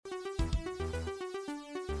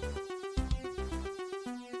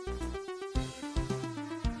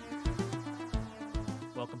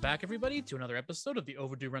back, everybody, to another episode of the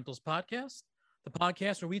Overdue Rentals podcast, the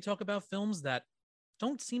podcast where we talk about films that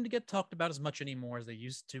don't seem to get talked about as much anymore as they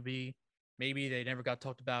used to be. Maybe they never got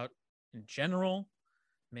talked about in general.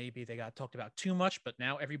 Maybe they got talked about too much, but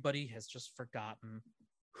now everybody has just forgotten.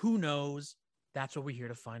 Who knows? That's what we're here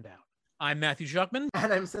to find out. I'm Matthew Schuckman.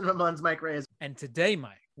 And I'm Cinemamon's Mike Reyes. And today,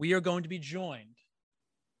 Mike, we are going to be joined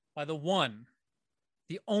by the one,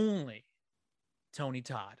 the only Tony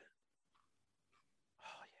Todd.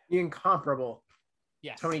 The incomparable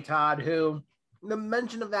Tony Todd, who the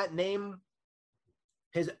mention of that name,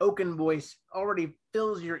 his oaken voice already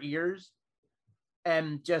fills your ears,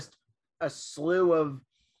 and just a slew of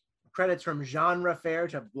credits from genre fare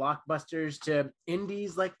to blockbusters to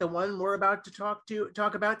indies like the one we're about to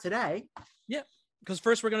talk about today. Yeah, because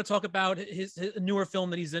first we're going to talk about his newer film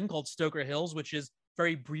that he's in called Stoker Hills, which is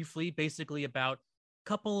very briefly basically about a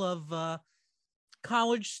couple of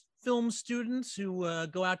college film students who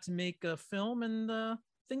go out to make a film and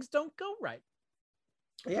things don't go right.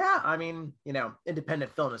 Yeah, I mean,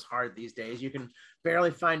 independent film is hard these days. You can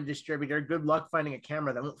barely find a distributor. Good luck finding a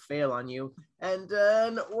camera that won't fail on you. And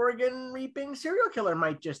an organ reaping serial killer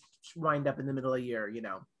might just wind up in the middle of the year,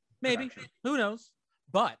 Maybe. Production. Who knows?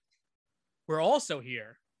 But we're also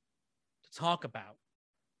here to talk about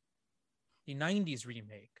the 90s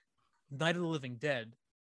remake, Night of the Living Dead,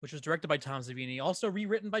 which was directed by Tom Savini, also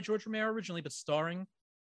rewritten by George Romero originally, but starring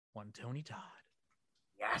one Tony Todd.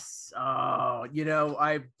 Yes. Oh,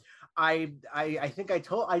 I think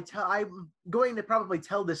I'm going to probably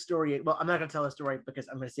tell this story. Well, I'm not going to tell the story because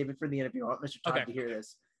I'm going to save it for the interview. I want Mr. Todd to hear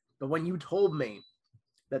this. But when you told me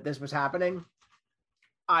that this was happening,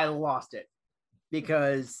 I lost it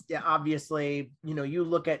because obviously, you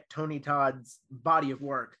look at Tony Todd's body of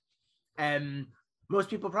work and most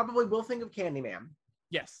people probably will think of Candyman.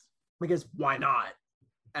 Yes. Because why not?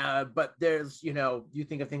 But there's, you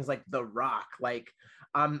think of things like The Rock, like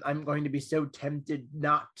I'm going to be so tempted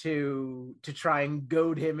not to try and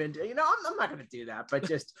goad him into, I'm not going to do that, but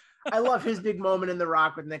just, I love his big moment in The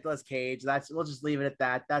Rock with Nicolas Cage. We'll just leave it at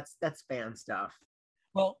that. That's fan stuff.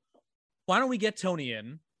 Well, why don't we get Tony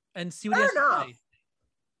in and see what he has to say?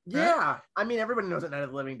 Yeah. Right? I mean, everybody knows what Night of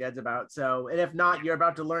the Living Dead's about. So, and if not, you're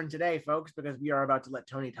about to learn today, folks, because we are about to let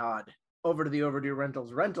Tony Todd over to the Overdue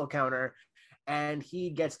Rentals rental counter, and he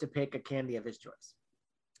gets to pick a candy of his choice.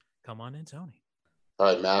 Come on in, Tony.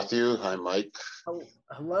 Hi, Matthew. Hi, Mike. Oh,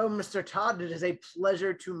 hello, Mr. Todd. It is a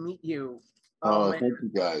pleasure to meet you. Thank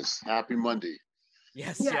you, guys. Happy Monday.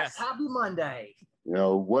 Yes. Happy Monday.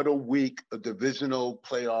 What a week of divisional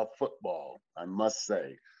playoff football, I must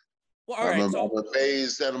say. Well, all right, I'm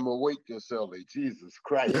amazed that I'm awake this early. Jesus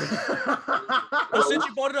Christ. Well, since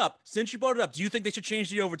you brought it up, do you think they should change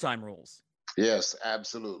the overtime rules? Yes,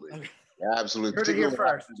 absolutely. Okay. Absolutely. Heard it here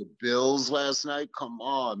first. The Bills last night. Come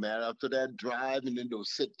on, man. After that drive, and then they'll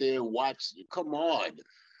sit there and watch. Come on.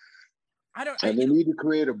 They need to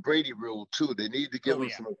create a Brady rule too. They need to give him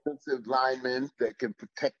some offensive linemen that can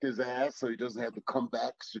protect his ass, so he doesn't have to come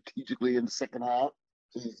back strategically in the second half.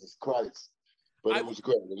 Jesus Christ! But it was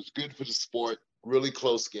good. It was good for the sport. Really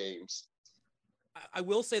close games. I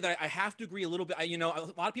will say that I have to agree a little bit. A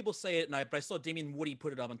lot of people say it, but I saw Damien Woody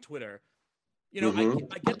put it up on Twitter. I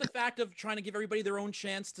get the fact of trying to give everybody their own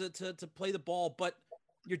chance to play the ball, but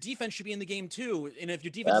your defense should be in the game too. And if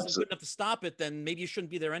your defense isn't good enough to stop it, then maybe you shouldn't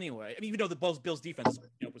be there anyway. I mean, even though the Bills defense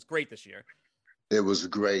was great this year. It was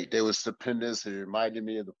great. They were stupendous. It reminded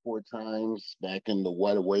me of the 4 times back in the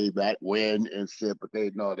way back when and shit. But they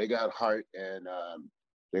got heart, and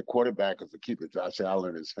their quarterback as a keeper, Josh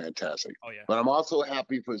Allen, is fantastic. Oh yeah. But I'm also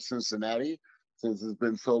happy for Cincinnati since it's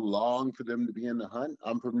been so long for them to be in the hunt.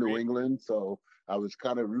 I'm from New England, so I was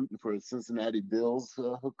kind of rooting for a Cincinnati Bills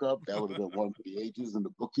hookup. That would have been one for the ages and the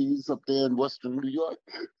bookies up there in Western New York.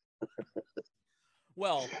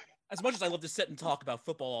 Well, as much as I love to sit and talk about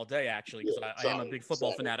football all day, actually, because I am a big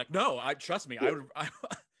football fanatic. No, trust me. I would.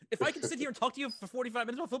 If I can sit here and talk to you for 45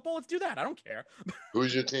 minutes about football, let's do that. I don't care.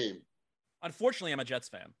 Who's your team? Unfortunately, I'm a Jets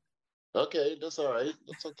fan. Okay, that's all right.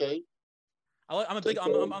 That's okay. I'm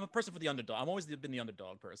a person for the underdog. I've always been the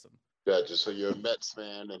underdog person. Gotcha. So you're a Mets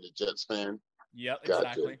fan and a Jets fan? Yep, gotcha.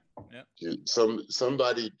 Exactly. Yep.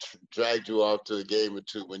 Somebody dragged you off to a game or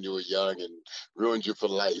two when you were young and ruined you for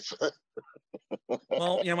life.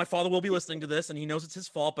 Well, my father will be listening to this, and he knows it's his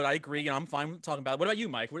fault, but I agree, and I'm fine with talking about it. What about you,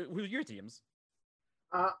 Mike? Who are your teams?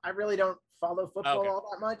 I really don't follow football all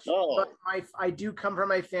that much, but I do come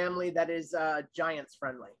from a family that is Giants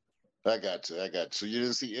friendly. I got you. So you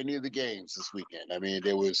didn't see any of the games this weekend. I mean,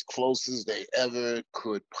 they were as close as they ever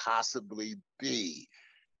could possibly be.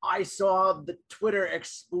 I saw the Twitter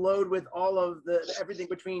explode with all of everything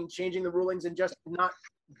between changing the rulings and just not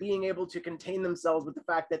being able to contain themselves with the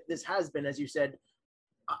fact that this has been, as you said,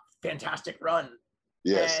 a fantastic run.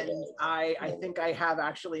 Yes, and I think I have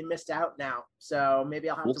actually missed out now. So maybe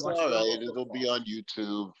I'll have to watch it. All right. It'll be on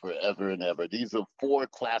YouTube forever and ever. These are 4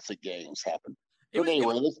 classic games happen. But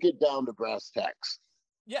anyway, let's get down to brass tacks.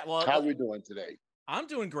 Yeah, well, how are we doing today? I'm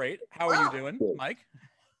doing great. How are you doing, Mike?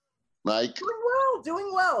 Mike?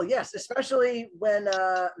 Doing well. Yes, especially when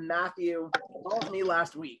Matthew called me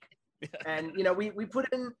last week. And we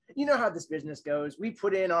put in, how this business goes. We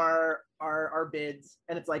put in our bids,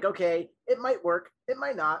 and it's like, okay, it might work, it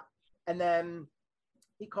might not. And then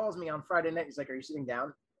he calls me on Friday night. He's like, "Are you sitting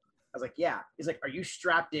down?" I was like, "Yeah." He's like, "Are you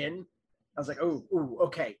strapped in?" I was like, "Oh,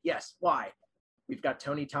 okay, yes. Why?" "We've got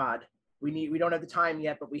Tony Todd. We don't have the time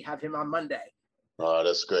yet, but we have him on Monday." Oh,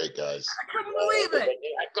 that's great, guys. I couldn't believe it.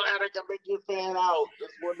 I'm glad I can make you fan out.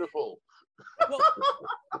 That's wonderful. Well,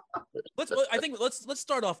 let's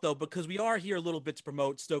start off though, because we are here a little bit to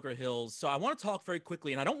promote Stoker Hills. So I want to talk very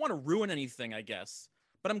quickly, and I don't want to ruin anything, I guess,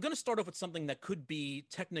 but I'm going to start off with something that could be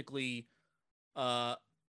technically, I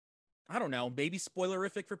don't know, maybe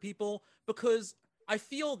spoilerific for people, because I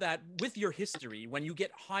feel that with your history, when you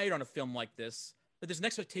get hired on a film like this, that there's an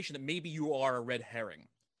expectation that maybe you are a red herring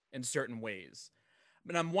in certain ways.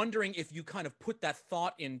 And I'm wondering if you kind of put that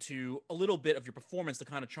thought into a little bit of your performance to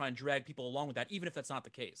kind of try and drag people along with that, even if that's not the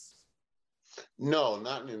case. No,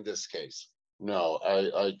 not in this case. No,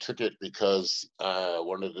 I took it because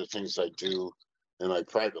one of the things I do in my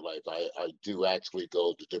private life, I do actually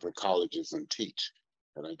go to different colleges and teach.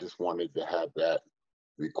 And I just wanted to have that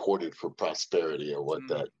recorded for prosperity of what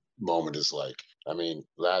that moment is like. I mean,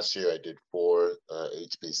 last year I did 4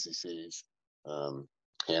 HBCCs,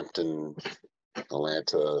 Hampton,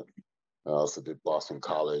 Atlanta. I also did Boston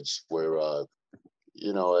College, where, as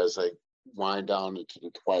I wind down into the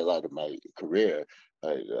twilight of my career,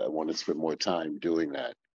 I want to spend more time doing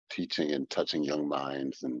that, teaching and touching young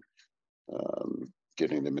minds and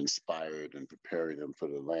getting them inspired and preparing them for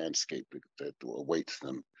the landscape that awaits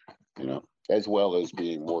them, as well as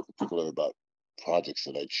being more particular about projects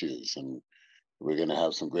that I choose. And we're going to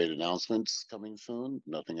have some great announcements coming soon.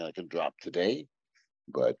 Nothing I can drop today,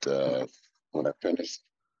 but when I finish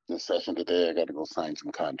this session today, I got to go sign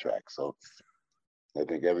some contracts. So I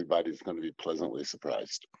think everybody's going to be pleasantly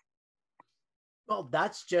surprised. Well,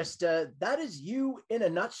 that's just, that is you in a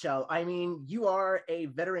nutshell. I mean, you are a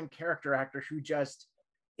veteran character actor who just,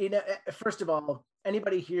 first of all,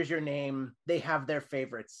 anybody hears your name, they have their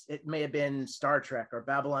favorites. It may have been Star Trek or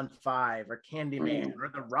Babylon 5 or Candyman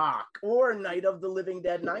or The Rock or Night of the Living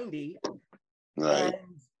Dead 90. Right.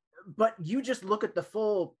 But you just look at the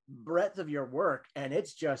full breadth of your work, and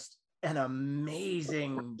it's just an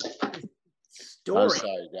amazing story. I'm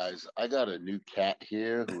sorry, guys. I got a new cat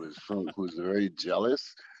here who's very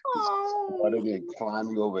jealous. He's running and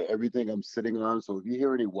climbing over everything I'm sitting on. So if you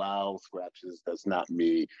hear any wow scratches, that's not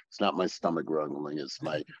me. It's not my stomach rumbling. It's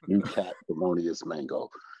my new cat, Thelonious Mango.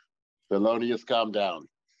 Thelonious, calm down.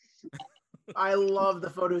 I love the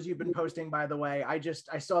photos you've been posting, by the way. I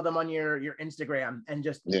saw them on your Instagram, and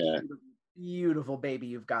just beautiful baby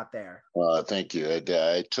you've got there. Thank you.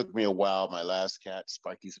 It took me a while. My last cat,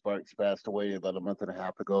 Sparky Sparks, passed away about a month and a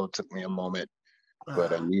half ago. It took me a moment,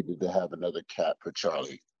 but I needed to have another cat for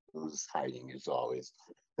Charlie, who's hiding as always.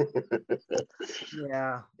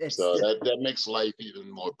 Yeah. So that makes life even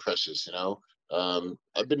more precious,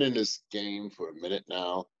 I've been in this game for a minute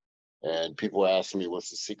now, and people ask me what's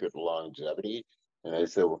the secret to longevity. And I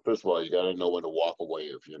said, well, first of all, you got to know when to walk away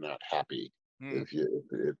if you're not happy. If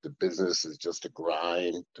the business is just a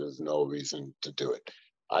grind, there's no reason to do it.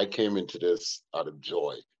 I came into this out of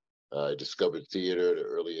joy. I discovered theater at an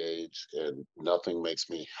early age, and nothing makes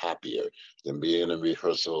me happier than being in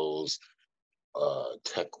rehearsals,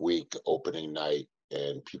 tech week, opening night,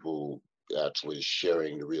 and people actually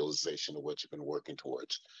sharing the realization of what you've been working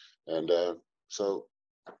towards. And so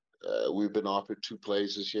we've been offered 2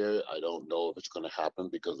 plays this year. I don't know if it's going to happen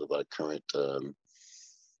because of our current,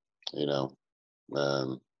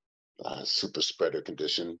 super spreader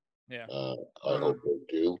condition. Yeah. I hope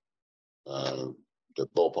they do. The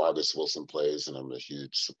both August Wilson plays, and I'm a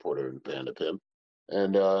huge supporter and fan of him.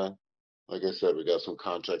 And like I said, we got some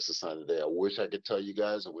contracts to sign today. I wish I could tell you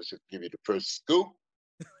guys. I wish I could give you the first scoop.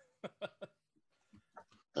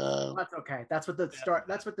 That's okay. That's what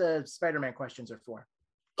the Spider-Man questions are for.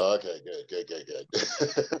 Okay, good.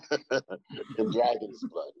 And Dragon's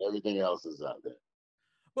Blood. Everything else is out there.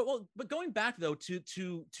 But going back though to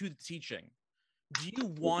the teaching, do you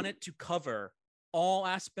want it to cover all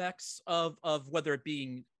aspects of whether it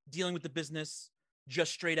being dealing with the business,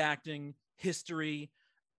 just straight acting, history,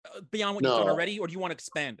 beyond what you've done already, or do you want to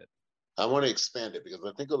expand it? I want to expand it because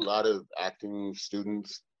I think a lot of acting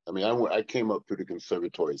students, I mean, I came up through the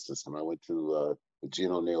conservatory system. I went to the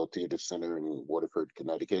Gene O'Neill Theater Center in Waterford,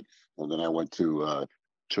 Connecticut, and then I went to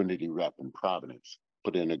Trinity Rep in Providence.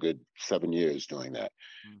 Put in a good 7 years doing that.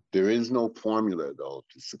 There is no formula, though,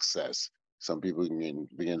 to success. Some people can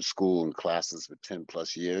be in school and classes for 10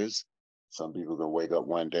 plus years. Some people can wake up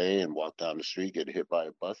one day and walk down the street, get hit by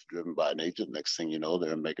a bus, driven by an agent. Next thing you know,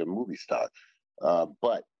 they're making a movie star.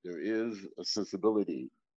 But there is a sensibility,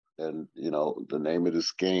 and the name of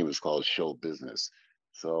this game is called show business.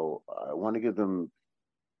 So I want to give them,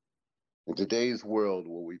 in today's world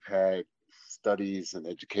where we've had studies and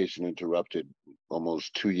education interrupted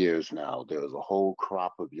almost 2 years now, there's a whole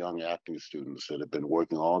crop of young acting students that have been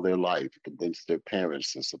working all their life to convince their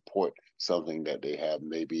parents to support something that they have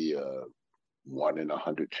maybe a 1 in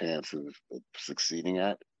 100 chance of succeeding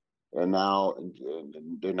at. And now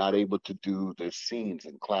they're not able to do their scenes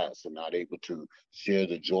in class. They're not able to share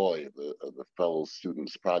the joy of a fellow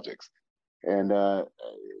student's projects. And,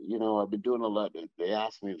 I've been doing a lot. They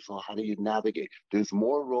asked me, so how do you navigate? There's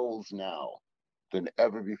more roles now than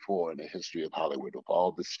ever before in the history of Hollywood, with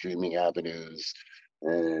all the streaming avenues.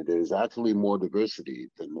 And there's actually more diversity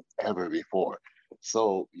than ever before.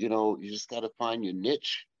 So, you just got to find your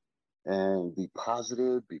niche and be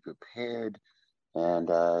positive, be prepared, and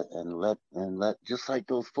let just like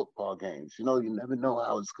those football games, you never know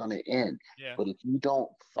how it's going to end. Yeah. But if you don't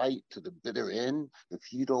fight to the bitter end,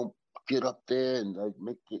 if you don't get up there and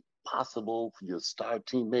make it possible for your star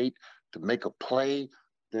teammate to make a play,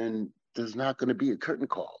 then there's not going to be a curtain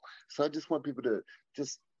call. So I just want people to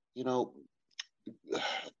just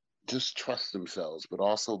just trust themselves, but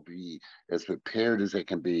also be as prepared as they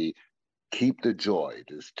can be. Keep the joy.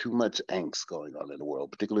 There's too much angst going on in the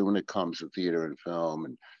world, particularly when it comes to theater and film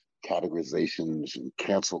and categorizations and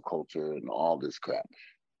cancel culture and all this crap.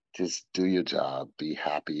 Just do your job, be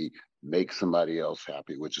happy, make somebody else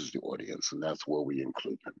happy, which is the audience, and that's where we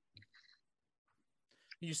include them.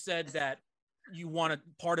 You said that you want to,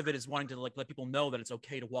 part of it is wanting to let people know that it's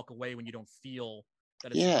okay to walk away when you don't feel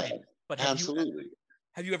that it's right. But absolutely.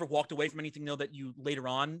 Have you ever walked away from anything though that you later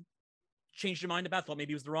on changed your mind about, thought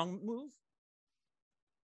maybe it was the wrong move?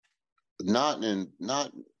 Not in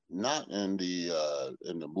the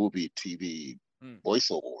movie, TV,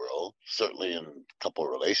 voiceover world. Certainly in a couple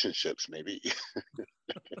of relationships, maybe.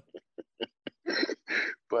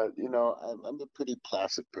 But I'm a pretty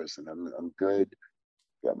placid person. I'm good.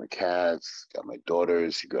 Got my cats, got my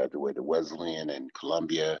daughters. She graduated Wesleyan in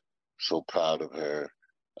Columbia. So proud of her.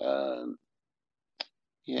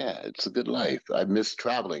 Yeah, it's a good life. I miss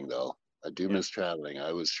traveling though. I do miss traveling.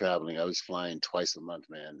 I was flying twice a month,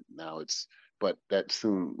 man. Now but that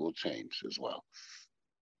soon will change as well.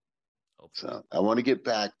 Hopefully. So I want to get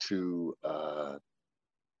back to,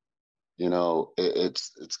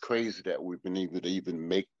 it's crazy that we've been able to even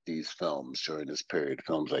make these films during this period,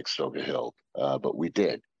 films like Stoker Hill, but we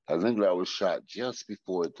did. I think that was shot just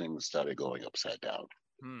before things started going upside down.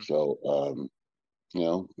 So,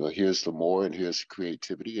 here's the more, and here's the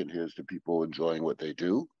creativity, and here's the people enjoying what they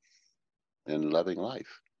do and loving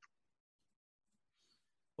life.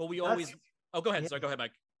 Well, we always. Oh, go ahead. Yeah. Sorry, go ahead,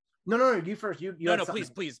 Mike. No, you first. You no,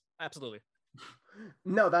 please, absolutely.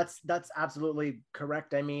 No, that's absolutely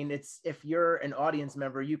correct. I mean, it's, if you're an audience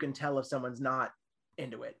member, you can tell if someone's not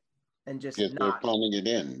into it, and just not. They're phoning it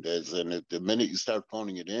in. And the minute you start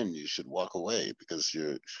phoning it in, you should walk away, because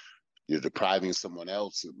you're depriving someone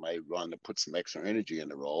else who might want to put some extra energy in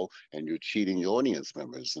the role, and you're cheating your audience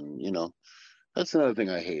members. And that's another thing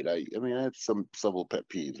I hate. I mean, I have several pet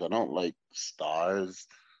peeves. I don't like stars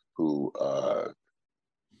who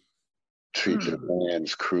treat their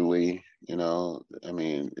fans cruelly. I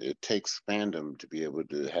mean, it takes fandom to be able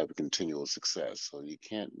to have continual success. So you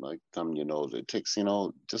can't thumb your nose. It takes,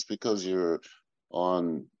 just because you're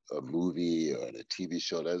on a movie or a TV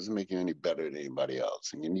show, that doesn't make you any better than anybody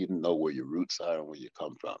else. And you need to know where your roots are and where you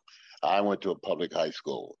come from. I went to a public high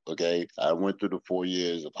school, okay? I went through the 4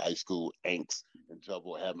 years of high school angst and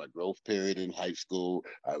trouble. I had my growth period in high school.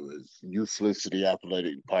 I was useless to the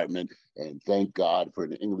athletic department, and thank God for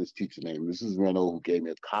an English teacher named Mrs. Reynolds, who gave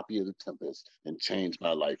me a copy of The Tempest and changed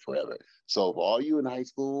my life forever. So for all you in high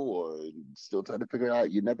school or still trying to figure it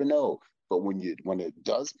out, you never know. But when it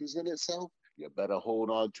does present itself, you better hold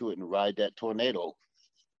on to it and ride that tornado.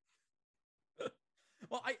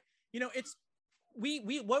 Well, it's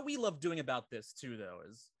what we love doing about this too, though,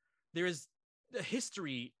 is there is a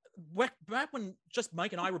history. Back when just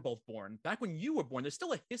Mike and I were both born, back when you were born, there's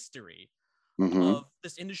still a history of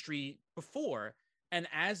this industry before. And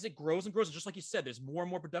as it grows and grows, just like you said, there's more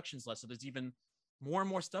and more productions less. So there's even more and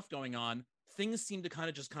more stuff going on. Things seem to kind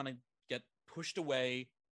of get pushed away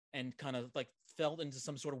and kind of like fell into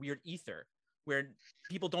some sort of weird ether where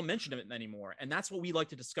people don't mention it anymore. And that's what we like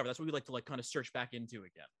to discover. That's what we like to like kind of search back into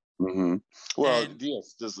again. Mm-hmm. Well,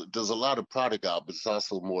 yes, there's a lot of product out, but it's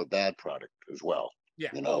also more bad product as well. Yeah.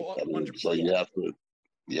 You know, so you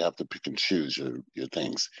have to pick and choose your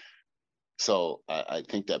things. So I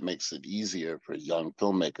think that makes it easier for young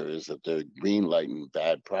filmmakers if they're greenlighting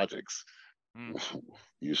bad projects.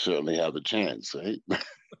 You certainly have a chance, right?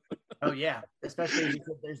 Oh yeah, especially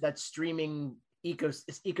because there's that streaming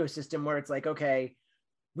ecosystem where it's like, okay,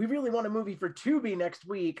 we really want a movie for Tubi next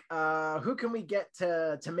week. Who can we get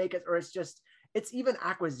to make it? Or it's even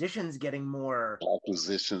acquisitions getting more.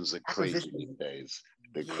 Acquisitions are crazy these days.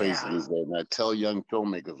 They're crazy these days. And I tell young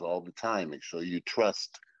filmmakers all the time, make sure you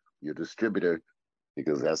trust your distributor,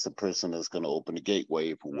 because that's the person that's going to open the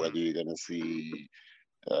gateway for whether you're going to see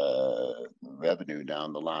revenue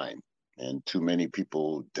down the line. And too many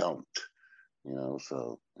people don't, you know,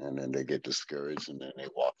 so, and then they get discouraged and then they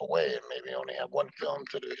walk away and maybe only have one film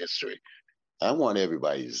to their history. I want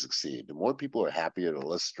everybody to succeed. The more people are happier, the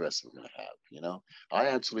less stress we're going to have, you know. I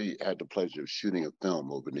actually had the pleasure of shooting a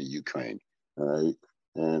film over in the Ukraine, all right?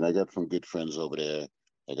 And I got some good friends over there.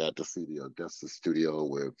 I got to see the Augusta studio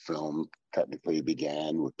where film technically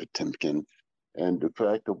began with Potemkin. And the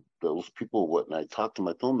fact of those people, when I talked to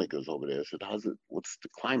my filmmakers over there, I said, what's the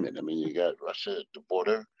climate? I mean, you got Russia at the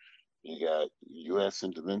border, you got U.S.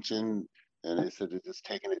 intervention, and they said they're just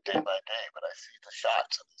taking it day by day. But I see the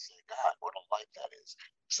shots and I say, God, what a life that is.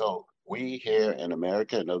 So we here in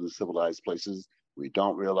America and other civilized places, we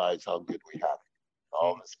don't realize how good we have it.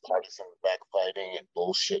 All this partisan backfighting and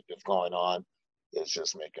bullshit that's going on is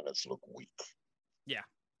just making us look weak. Yeah.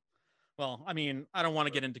 Well, I mean, I don't want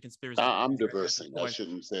to get into conspiracy. I'm diversing. I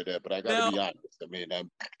shouldn't say that, but I got to be honest. I mean,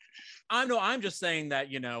 I'm just saying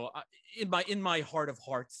that, you know, in my heart of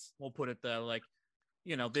hearts, we'll put it there, like,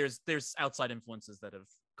 you know, there's outside influences that have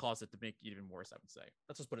caused it to make it even worse, I would say.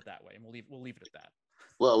 Let's just put it that way, and we'll leave it at that.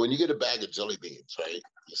 Well, when you get a bag of jelly beans, right,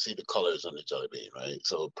 you see the colors on the jelly bean, right?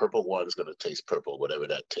 So purple one is going to taste purple, whatever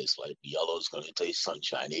that tastes like. Yellow is going to taste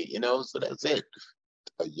sunshiny, you know, so that's it.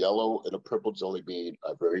 A yellow and a purple jelly bean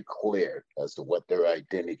are very clear as to what their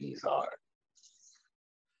identities are.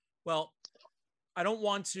 Well, I don't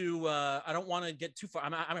want to get too far.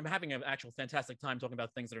 I'm having an actual fantastic time talking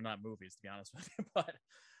about things that are not movies, to be honest with you. But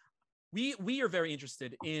we are very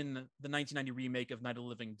interested in the 1990 remake of Night of the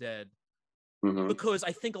Living Dead, because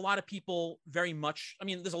I think a lot of people very much, I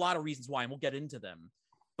mean, there's a lot of reasons why, and we'll get into them.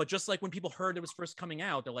 But just like when people heard it was first coming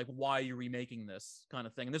out, they're like, why are you remaking this kind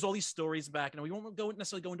of thing? And there's all these stories back, and we won't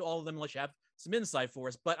necessarily go into all of them unless you have some insight for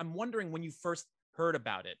us. But I'm wondering, when you first heard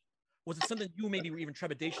about it, was it something you maybe were even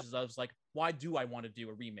trepidatious of? I was like, why do I want to do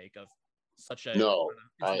a remake of such a... No,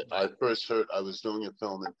 I first heard, I was doing a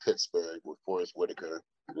film in Pittsburgh with Forrest Whitaker,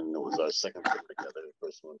 and it was our second film together, the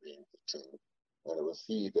first one being The Team. And it was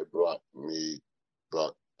he that brought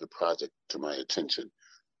the project to my attention.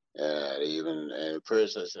 And at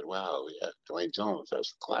first I said, wow, yeah, Duane Jones,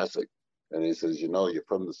 that's a classic. And he says, you know, you're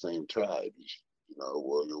from the same tribe. You know,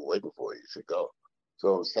 what you're waiting for, you should go.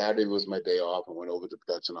 So Saturday was my day off. I went over to the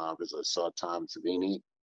production office. I saw Tom Savini,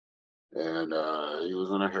 and he was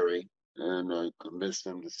in a hurry. And I convinced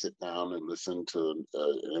him to sit down and listen to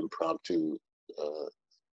an impromptu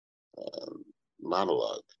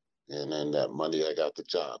monologue. And then that Monday I got the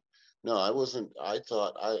job. No, I wasn't. I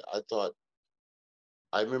thought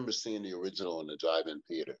I remember seeing the original in the drive-in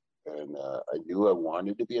theater, and I knew I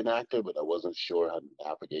wanted to be an actor, but I wasn't sure how to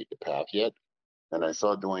navigate the path yet. And I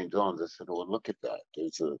saw Duane Jones. I said, "Oh, look at that!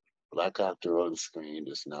 There's a black actor on screen.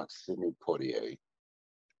 That's not Sidney Poitier.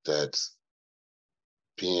 That's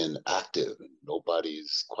being active, and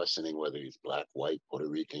nobody's questioning whether he's black, white, Puerto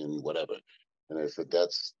Rican, whatever." And I said,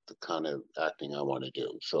 "That's the kind of acting I want to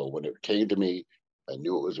do." So when it came to me, I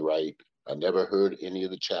knew it was right. I never heard any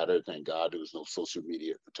of the chatter. Thank God there was no social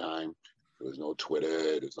media at the time. There was no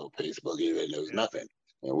Twitter. There was no Facebook even. There was nothing.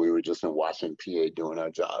 And we were just in Washington, PA, doing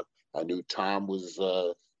our job. I knew Tom was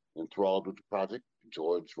enthralled with the project.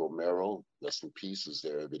 George Romero, rest in peace, was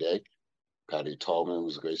there every day. Patty Tallman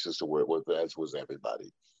was gracious to work with, as was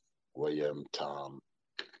everybody. William, Tom.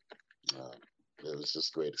 It was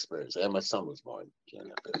just a great experience. And my son was born during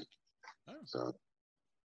that period. So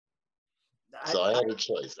I had a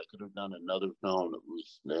choice. I could have done another film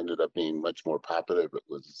that ended up being much more popular, but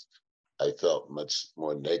I felt much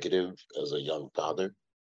more negative as a young father.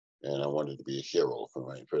 And I wanted to be a hero for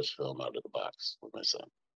my first film out of the box with my son.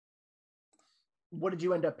 What did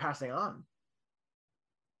you end up passing on?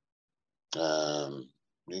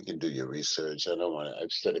 You can do your research. I don't want to,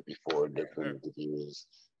 I've said it before in different interviews.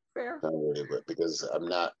 Fair. Because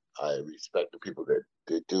I respect the people that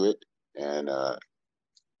did do it. And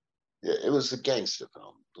yeah, it was a gangster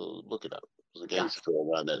film. Look it up. It was a gangster film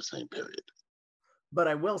around that same period. But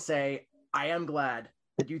I will say, I am glad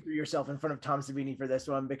that you threw yourself in front of Tom Savini for this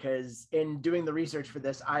one, because in doing the research for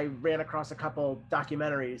this, I ran across a couple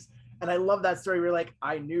documentaries, and I love that story where like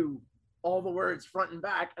I knew all the words front and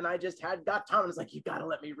back, and I just got Tom and was like, you got to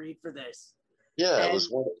let me read for this. Yeah, and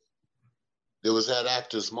there was that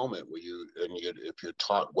actor's moment where if you're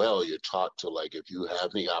taught well, you're taught to, like, if you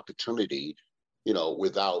have the opportunity,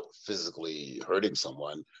 without physically hurting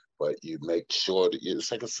someone, but you make sure that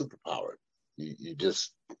it's like a superpower. You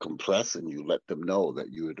just compress and you let them know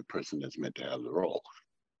that you are the person that's meant to have the role.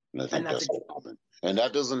 And I think that's what happened. And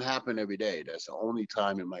that doesn't happen every day. That's the only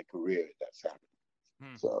time in my career that's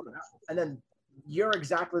happened. So. And then you're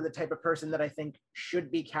exactly the type of person that I think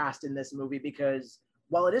should be cast in this movie, because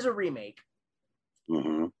while it is a remake,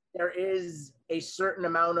 there is a certain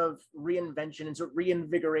amount of reinvention and sort of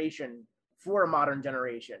reinvigoration for a modern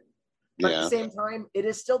generation. But at the same time, it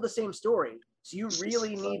is still the same story. So you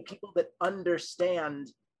really need people that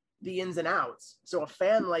understand the ins and outs. So a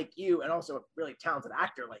fan like you, and also a really talented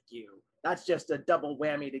actor like you, that's just a double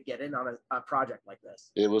whammy to get in on a project like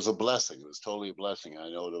this. It was a blessing. It was totally a blessing. I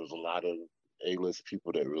know there was a lot of A-list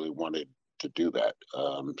people that really wanted to do that.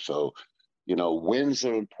 So, wins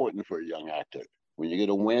are important for a young actor. When you get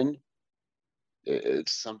a win,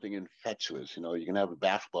 it's something infectious. You can have a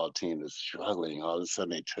basketball team that's struggling. All of a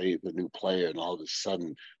sudden they trade for a new player, and all of a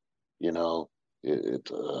sudden, a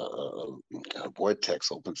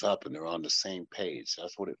vortex opens up and they're on the same page.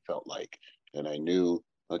 That's what it felt like. And I knew,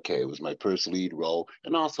 okay, it was my first lead role.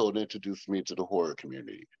 And also it introduced me to the horror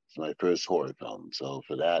community. It's my first horror film. So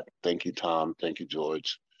for that, thank you, Tom. Thank you,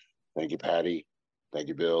 George. Thank you, Patty. Thank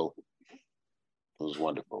you, Bill. It was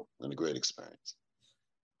wonderful and a great experience.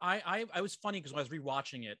 I was funny because when I was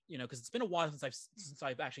rewatching it, because it's been a while since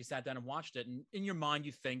I've actually sat down and watched it. And in your mind,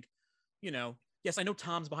 you think, yes, I know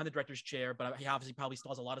Tom's behind the director's chair, but he obviously probably still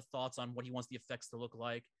has a lot of thoughts on what he wants the effects to look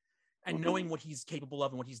like. And knowing what he's capable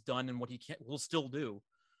of and what he's done and what he will still do,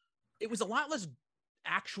 it was a lot less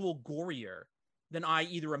actual gorier than I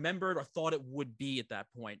either remembered or thought it would be at that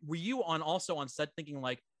point. Were you also on set thinking,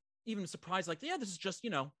 like, even surprised, like, yeah, this is just,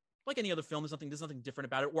 like any other film, there's nothing different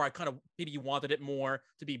about it, or I kind of, maybe you wanted it more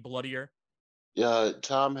to be bloodier? Yeah,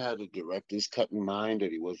 Tom had a director's cut in mind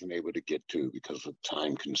that he wasn't able to get to because of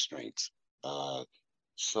time constraints.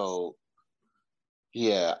 So,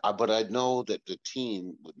 yeah, but I know that the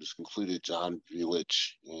team, which included John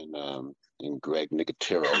Vulich and Greg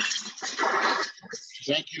Nicotero.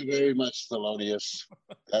 Thank you very much, Thelonious.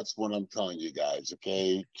 That's what I'm telling you guys,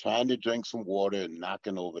 okay? Trying to drink some water and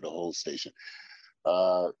knocking over the whole station.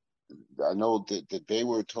 I know that they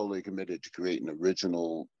were totally committed to create an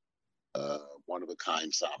original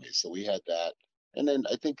one-of-a-kind zombie. So we had that. And then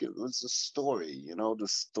I think it was the story, the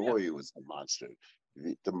story was the monster.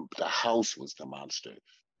 The house was the monster.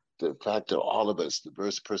 The fact that all of us,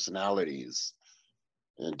 diverse personalities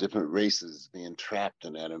and different races being trapped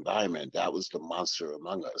in that environment, that was the monster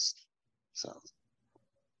among us. So.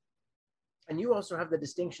 And you also have the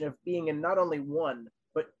distinction of being in not only one,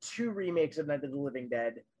 but two remakes of Night of the Living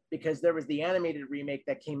Dead, because there was the animated remake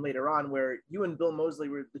that came later on where you and Bill Moseley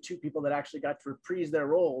were the two people that actually got to reprise their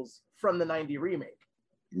roles from the 90 remake.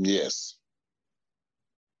 Yes.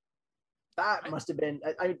 That must have been,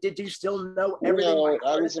 did you still know everything?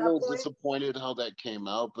 I was a little disappointed how that came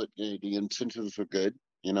out, but the intentions were good.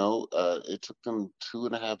 It took them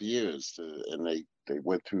 2.5 years and they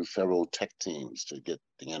went through several tech teams to get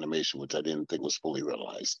the animation, which I didn't think was fully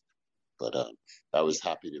realized. But I was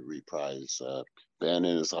happy to reprise Ben,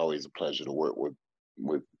 and it's always a pleasure to work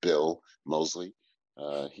with Bill Moseley.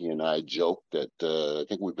 He and I joke that I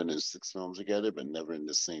think we've been in 6 films together, but never in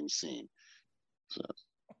the same scene. So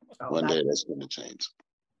one day that's going to change.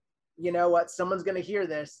 You know what? Someone's going to hear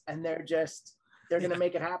this, and they're going to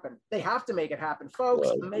make it happen. They have to make it happen, folks.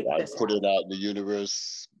 I put it out in the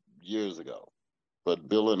universe years ago. But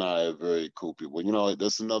Bill and I are very cool people.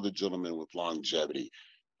 There's another gentleman with longevity.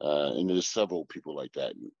 And there's several people like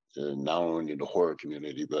that, not only in the horror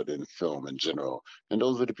community, but in film in general. And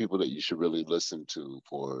those are the people that you should really listen to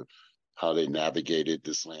for how they navigated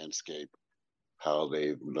this landscape, how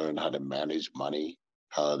they've learned how to manage money,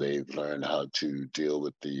 how they've learned how to deal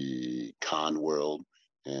with the con world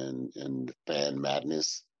and fan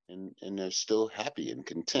madness. And they're still happy and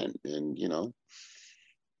content. And,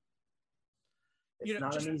 it's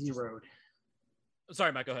not an easy road.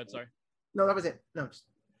 Sorry, Mike, go ahead. Sorry. No, that was it. No,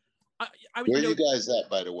 where are you guys at,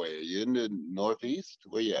 by the way? Are you in the Northeast?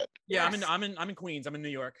 Where you at? Yeah, yes. I'm in Queens. I'm in New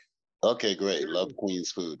York. Okay, great. Love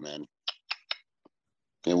Queens food, man.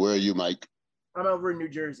 And where are you, Mike? I'm over in New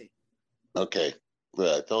Jersey. Okay.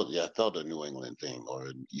 Well, I felt a New England thing or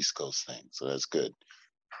an East Coast thing. So that's good.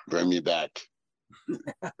 Bring me back.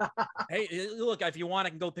 Hey, look, if you want, I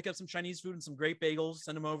can go pick up some Chinese food and some great bagels,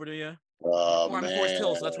 send them over to you. Oh, We're on Forest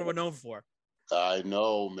Hill, so that's what we're known for. I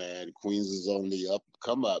know, man. Queens is on the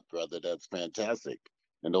come up, brother. That's fantastic.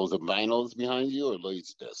 And those are vinyls behind you or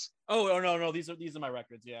Laserdisc? Oh, no. These are my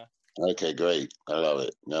records, yeah. Okay, great. I love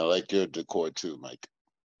it. I like your decor too, Mike.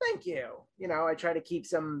 Thank you. You know, I try to keep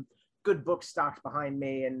some good books stocked behind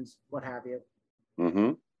me and what have you.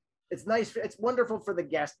 Mm-hmm. It's nice. It's wonderful for the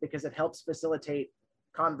guest because it helps facilitate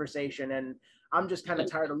conversation. And I'm just kind of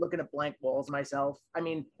tired of looking at blank walls myself. I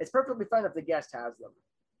mean, it's perfectly fine if the guest has them,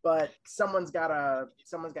 but someone's gotta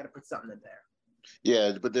put something in there.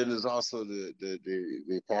 Yeah, but then there's also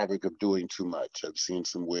the fabric of doing too much. I've seen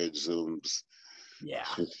some weird Zooms. Yeah,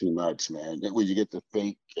 it's too much, man. When you get the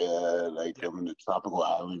fake, I'm in the tropical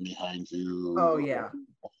island behind you. Oh yeah.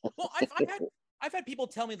 Well, I've had people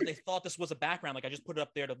tell me that they thought this was a background, like I just put it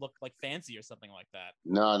up there to look like fancy or something like that.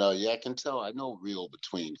 No, yeah, I can tell. I know real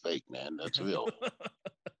between fake, man. That's real.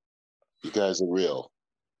 You guys are real.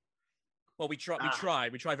 Well, we try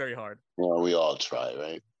very hard. Well, we all try,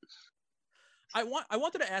 right? I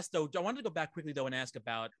wanted to ask though. I wanted to go back quickly though and ask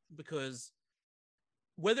about, because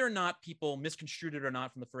whether or not people misconstrued it or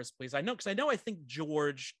not from the first place. I think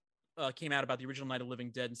George came out about the original Night of the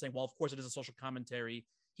Living Dead and saying, well, of course it is a social commentary.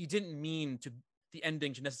 He didn't mean the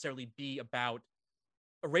ending to necessarily be about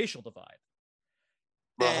a racial divide.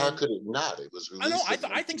 Well, how could it not? It was released.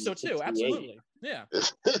 I think so too. Absolutely. Yeah.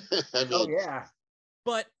 I mean, oh yeah.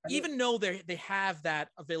 But even though they have that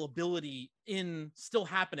availability in still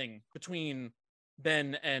happening between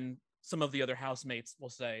Ben and some of the other housemates, we'll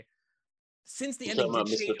say, since the ending did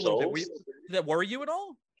change a little bit, did that worry you at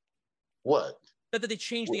all? What? That they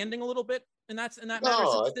changed the ending a little bit, and that matter,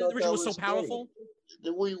 since the original was so powerful.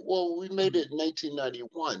 We made it in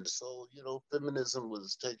 1991, so feminism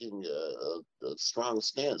was taking a strong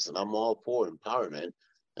stance, and I'm all for empowerment.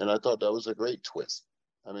 And I thought that was a great twist.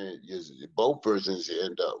 I mean, both versions you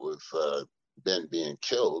end up with Ben being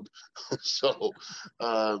killed, so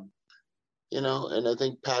and I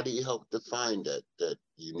think Patty helped define that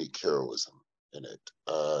unique heroism in it.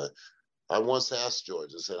 I once asked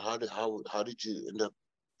George, I said, how did you end up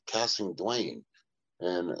casting Dwayne?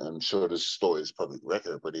 And I'm sure this story is public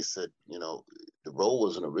record, but he said, the role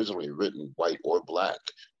wasn't originally written white or black.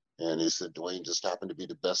 And he said, Dwayne just happened to be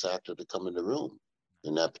the best actor to come in the room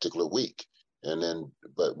in that particular week.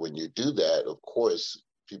 But when you do that, of course,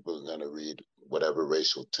 people are going to read whatever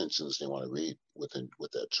racial tensions they want to read with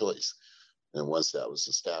that choice. And once that was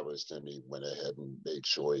established, then he went ahead and made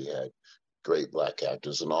sure he had great black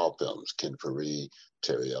actors in all films: Ken Faree,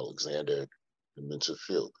 Terry Alexander, to mention a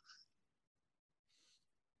few.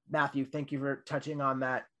 Matthew, thank you for touching on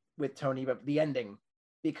that with Tony, but the ending,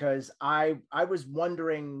 because I was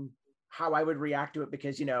wondering how I would react to it,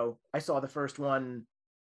 because I saw the first one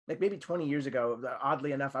like maybe 20 years ago.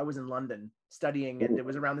 Oddly enough, I was in London studying, and it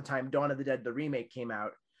was around the time Dawn of the Dead, the remake, came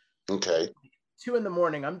out. Okay. 2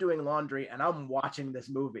 a.m, I'm doing laundry and I'm watching this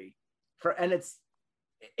movie and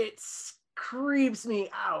it creeps me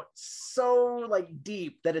out so like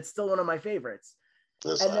deep that it's still one of my favorites.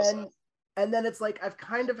 And then it's like, I've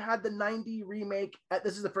kind of had the 90 remake.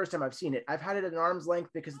 This is the first time I've seen it. I've had it at an arm's length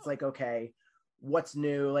because it's like, okay, what's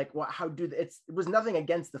new? Like, it was nothing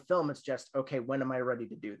against the film. It's just, okay, when am I ready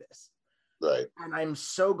to do this? Right. And I'm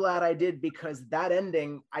so glad I did, because that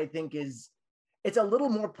ending, I think it's a little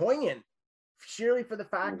more poignant, surely for the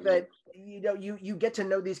fact that, you get to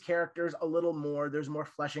know these characters a little more. There's more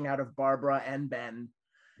fleshing out of Barbara and Ben.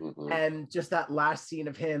 Mm-hmm. And just that last scene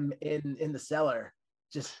of him in the cellar.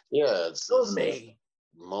 It's me.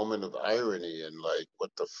 Moment of irony and like,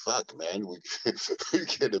 what the fuck, man? We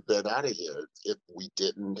could have been out of here if we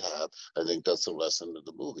didn't have. I think that's a lesson of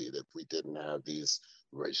the movie. That if we didn't have these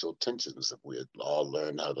racial tensions, if we had all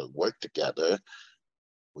learned how to work together,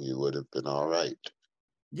 we would have been all right.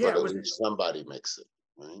 Yeah, but at least somebody makes it,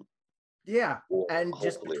 right? Yeah, and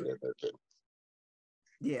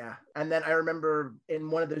yeah, and then I remember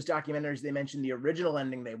in one of those documentaries they mentioned the original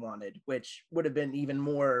ending they wanted, which would have been even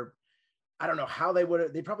more. I don't know how they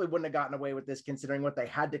probably wouldn't have gotten away with this considering what they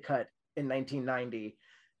had to cut in 1990.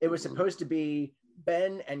 It was supposed to be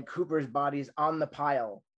Ben and Cooper's bodies on the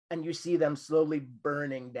pile, and you see them slowly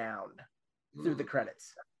burning down through the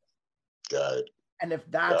credits. Got it. And if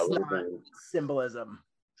that's not symbolism.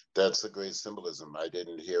 That's a great symbolism. I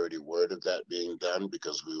didn't hear any word of that being done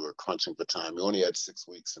because we were crunching for time. We only had 6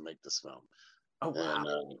 weeks to make this film. Oh wow!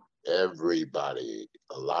 And everybody,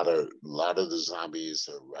 a lot of the zombies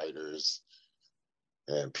are writers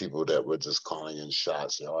and people that were just calling in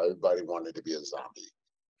shots. Everybody wanted to be a zombie.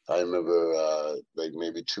 I remember like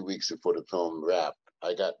maybe 2 weeks before the film wrapped,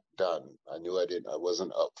 I got done. I knew I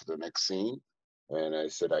wasn't up for the next scene. And I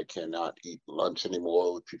said, I cannot eat lunch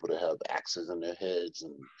anymore with people that have axes in their heads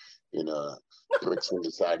and, bricks in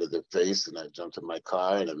the side of their face. And I jumped in my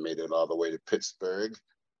car and I made it all the way to Pittsburgh.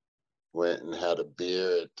 Went and had a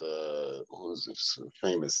beer at, who's this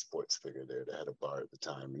famous sports figure there that had a bar at the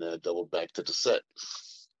time. And then I doubled back to the set.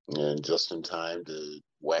 And just in time to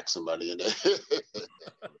whack somebody in the head.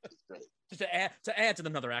 Just to add to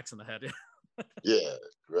another axe in the head. Yeah,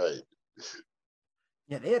 right.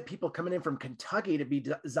 Yeah, they had people coming in from Kentucky to be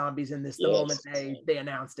zombies in this the moment they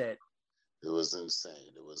announced it. It was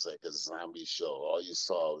insane. It was like a zombie show. All you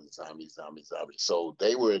saw was zombie. So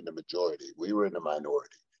they were in the majority. We were in the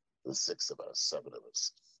minority. There was 6 of us, 7 of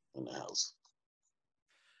us in the house.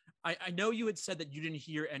 I know you had said that you didn't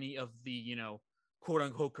hear any of the, quote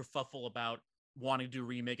unquote kerfuffle about wanting to do a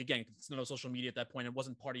remake. Again, it's no social media at that point. It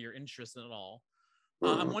wasn't part of your interest at all.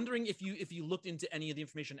 I'm wondering if you looked into any of the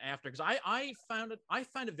information after, because I find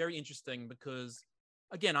it very interesting because,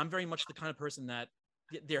 again, I'm very much the kind of person that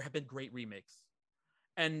there have been great remakes.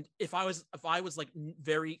 And if I was like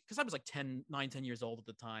because I was like 10 years old at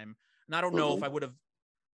the time, and I don't know if I would have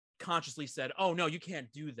consciously said, oh no, you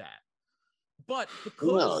can't do that. But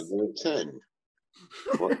because you're 10.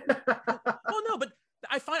 Well, no, but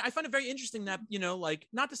I find it very interesting that, like,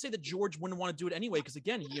 not to say that George wouldn't want to do it anyway, because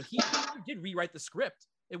again, he did rewrite the script.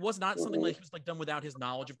 It was not something like he was like done without his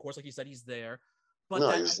knowledge. Of course, like you said, he's there.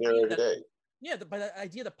 But he's there every day. Yeah, but the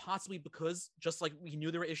idea that possibly because just like we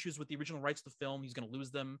knew there were issues with the original rights to the film, he's going to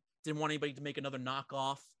lose them. Didn't want anybody to make another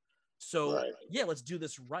knockoff. So yeah, let's do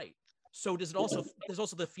this right. So there's also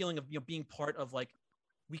the feeling of being part of like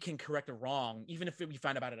we can correct a wrong even if we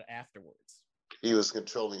find about it afterwards. He was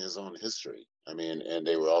controlling his own history. I mean, and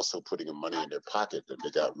they were also putting money in their pocket that they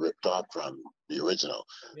got ripped off from the original.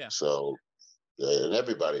 Yeah. So, and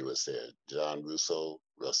everybody was there. John Russo,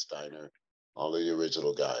 Russ Steiner, all of the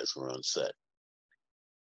original guys were on set.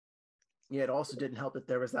 Yeah, it also didn't help that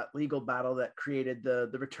there was that legal battle that created the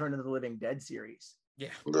Return of the Living Dead series.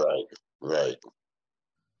 Yeah. Right.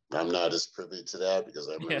 I'm not as privy to that because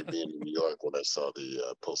I remember being in New York when I saw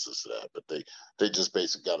the posters to that, but they just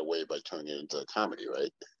basically got away by turning it into a comedy,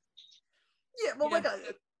 right? Yeah, well, like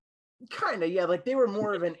kind of, yeah, like they were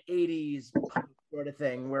more of an 80s sort of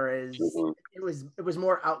thing, whereas it was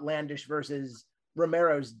more outlandish versus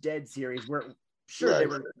Romero's Dead series, where there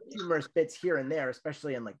were humorous bits here and there,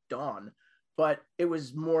 especially in like Dawn, but it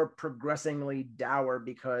was more progressingly dour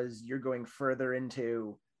because you're going further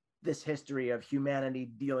into this history of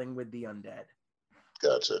humanity dealing with the undead.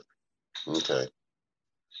 Gotcha. Okay.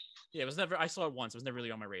 Yeah, I saw it once. It was never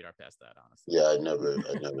really on my radar past that, honestly. Yeah, I never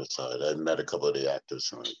saw it. I met a couple of the actors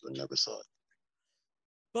from it, but never saw it.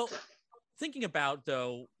 Well, thinking about,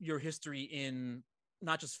 though, your history in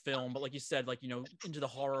not just film, but like you said, like, into the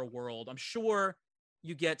horror world, I'm sure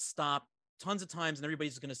you get stopped tons of times and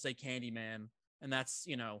everybody's going to say Candyman. And that's,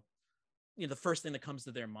 the first thing that comes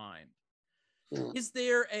to their mind. Is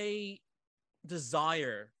there a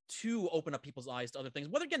desire to open up people's eyes to other things?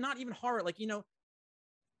 Whether, again, not even horror, like,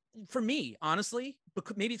 for me, honestly,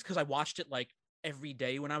 but maybe it's because I watched it like every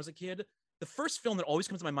day when I was a kid. The first film that always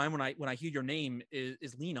comes to my mind when I hear your name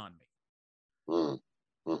is Lean on Me.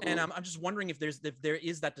 And I'm just wondering if there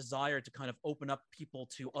is that desire to kind of open up people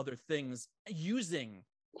to other things using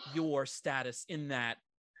your status in that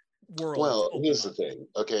world. Well, here's the thing.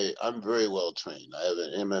 Okay, I'm very well trained. I have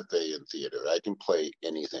an MFA in theater. I can play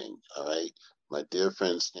anything. All right. My dear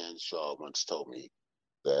friend Stan Shaw once told me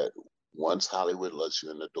that once Hollywood lets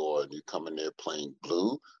you in the door and you come in there playing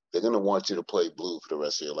blue, they're going to want you to play blue for the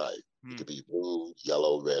rest of your life. It could be blue,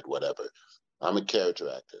 yellow, red, whatever. I'm a character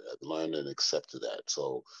actor. I've learned and accepted that.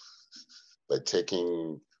 So by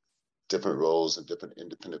taking different roles in different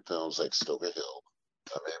independent films like Stoker Hill,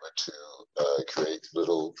 I'm able to create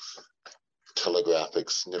little telegraphic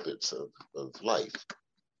snippets of life.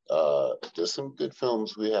 There's some good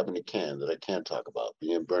films we have in the can that I can't talk about.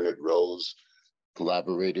 Me and Bernard Rose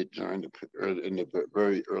collaborated in the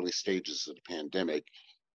very early stages of the pandemic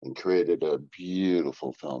and created a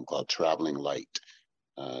beautiful film called Traveling Light.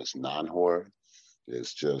 It's non-horror.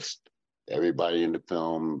 It's just everybody in the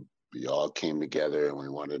film. We all came together and we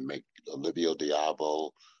wanted to make Olivia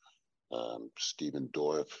Diabo, Stephen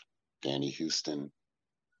Dorff, Danny Houston,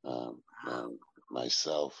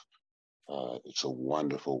 myself. It's a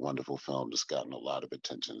wonderful, wonderful film that's gotten a lot of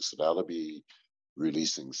attention. So that'll be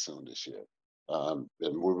releasing soon this year. And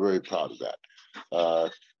we're very proud of that.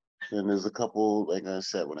 And there's a couple, like I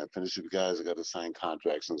said, when I finish with you guys, I got to sign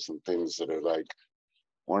contracts and some things that are like,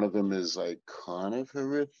 one of them is like kind of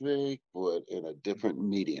horrific, but in a different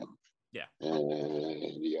medium. Yeah.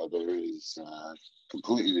 And the other is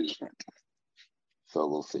completely different. So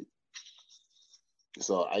we'll see.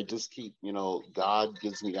 So I just keep, God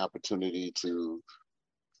gives me the opportunity to,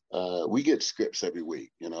 we get scripts every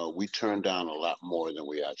week. We turn down a lot more than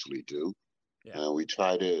we actually do. Yeah. We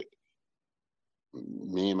try to,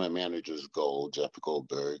 me and my manager's goal, Jeff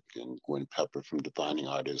Goldberg and Gwen Pepper from Defining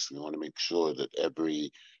Artists, we want to make sure that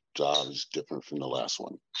every job is different from the last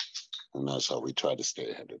one. And that's how we try to stay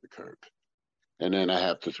ahead of the curve. And then I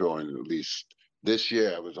have to throw in at least this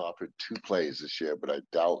year, I was offered 2 plays this year, but I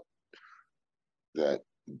doubt that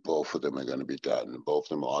both of them are going to be done. Both of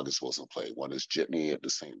them are August Wilson play. One is Jitney at the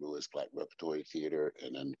St. Louis Black Repertory Theater,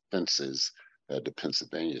 and then Fences at the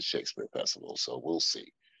Pennsylvania Shakespeare Festival. So we'll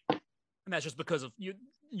see. And that's just because of you're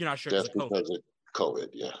not sure. Just because of COVID,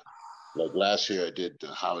 yeah. Like last year, I did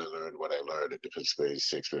How I Learned What I Learned at the Pennsylvania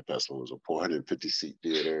Shakespeare Festival. It was a 450-seat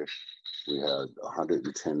theater. We had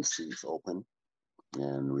 110 seats open,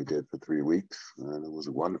 and we did for 3 weeks, and it was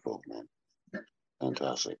wonderful, man.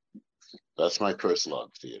 Fantastic. That's my first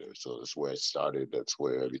love, theater. So that's where it started. That's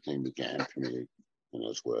where everything began for me, and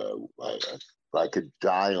that's where if I could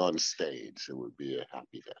die on stage, it would be a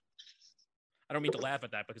happy death. I don't mean to laugh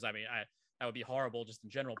at that because that would be horrible just in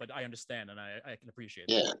general, but I understand and I can appreciate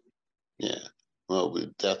it. that. Yeah. Well,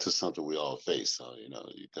 death is something we all face. So,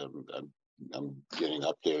 I'm getting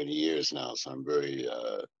up there in years now, so I'm very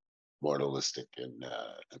moralistic and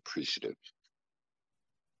appreciative.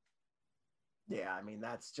 Yeah, I mean,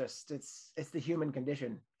 that's just, it's the human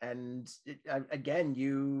condition. And again,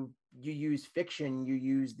 you use fiction, you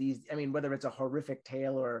use these, I mean, whether it's a horrific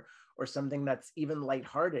tale or something that's even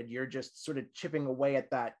lighthearted, you're just sort of chipping away at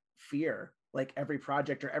that fear. Like every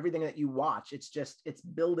project or everything that you watch, it's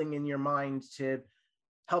building in your mind to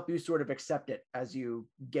help you sort of accept it as you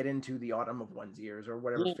get into the autumn of one's years or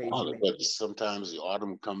whatever phase. But sometimes the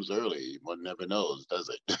autumn comes early. One never knows, does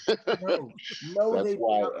it? No, that's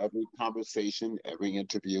why every conversation, every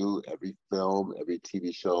interview, every film, every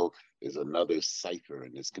TV show is another cipher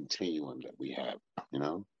in this continuum that we have,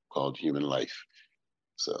 called human life.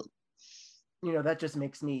 So that just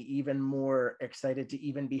makes me even more excited to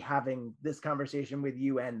even be having this conversation with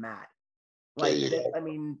you and Matt. Like, I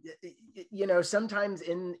mean, sometimes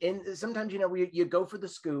sometimes, you go for the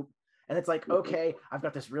scoop and it's like, okay, I've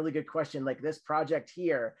got this really good question, like this project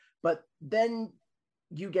here, but then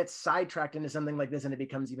you get sidetracked into something like this and it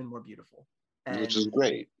becomes even more beautiful. Which is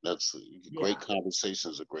great. That's great.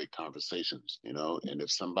 Conversations are great conversations, and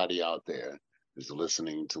if somebody out there is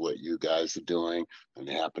listening to what you guys are doing and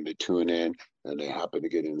they happen to tune in and they happen to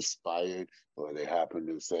get inspired or they happen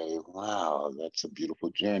to say, wow, that's a beautiful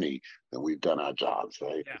journey, then we've done our jobs,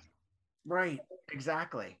 right? Yeah. Right.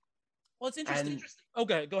 Exactly. Well, it's interesting.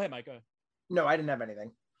 Okay, go ahead, Mike. Go ahead. No, I didn't have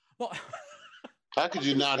anything. Well, how could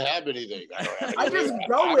you not have anything? I just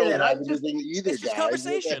go with it. It's just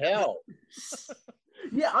conversation. What the hell?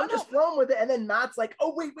 Yeah, I'm just flowing with it. And then Matt's like,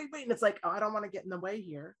 oh, wait. And it's like, oh, I don't want to get in the way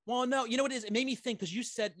here. Well, no, you know what it is? It made me think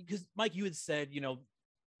because Mike, you had said,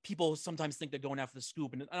 people sometimes think they're going after the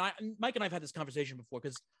scoop. And Mike and I have had this conversation before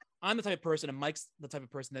because I'm the type of person and Mike's the type of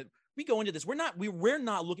person that we go into this. We're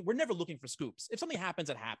never looking for scoops. If something happens,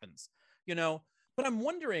 it happens, But I'm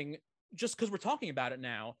wondering, just because we're talking about it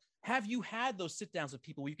now, have you had those sit downs with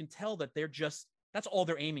people where you can tell that that's all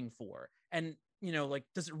they're aiming for? And,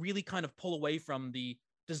 does it really kind of pull away from the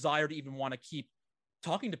desire to even want to keep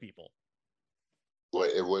talking to people? What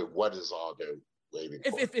is all they're waiting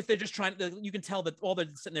for? If they're just trying to, you can tell that all they're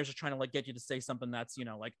sitting there is just trying to get you to say something that's,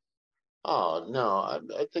 Oh, no,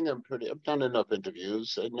 I think I've done enough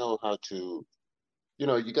interviews. I know how to,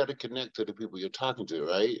 you got to connect to the people you're talking to,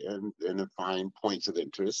 right? And find points of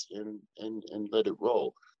interest and let it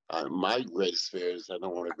roll. My greatest fear is I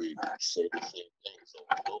don't want to say the same things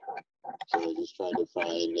over and over. So I'm just trying to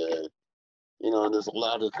find, and there's a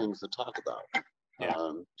lot of things to talk about.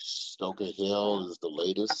 Yeah. Stoker Hill is the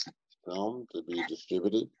latest film to be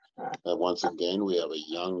distributed. Once again, we have a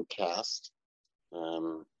young cast.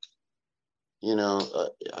 I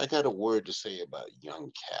got a word to say about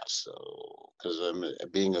young cast, because I'm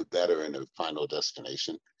being a veteran of Final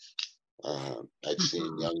Destination. I've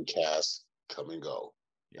seen young cast come and go.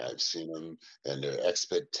 Yeah. I've seen them, and their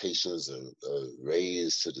expectations are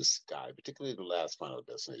raised to the sky, particularly the last Final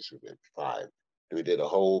Destination. We did 5. And we did a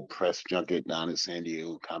whole press junket down at San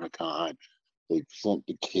Diego Comic-Con. They sent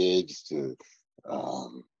the kids to,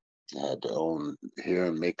 had their own hair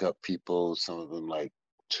and makeup people. Some of them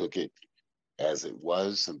took it as it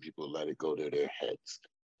was. Some people let it go to their heads.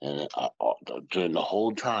 And during the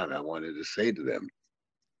whole time, I wanted to say to them,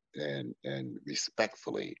 and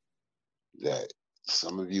respectfully, that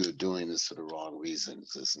some of you are doing this for the wrong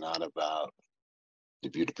reasons. It's not about the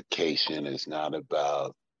beautification. It's not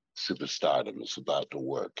about superstardom. It's about the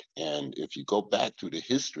work. And if you go back through the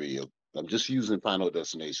history of, I'm just using Final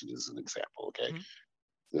Destination as an example, okay?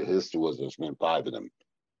 Mm-hmm. The history was, there's been 5 of them.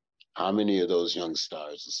 How many of those young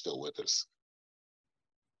stars are still with us?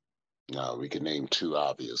 Now, we can name 2,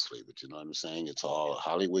 obviously, but you know what I'm saying? It's all,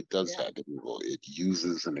 Hollywood does that to people. It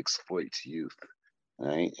uses and exploits youth,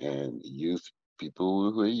 right? And youth,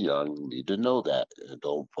 people who are young need to know that and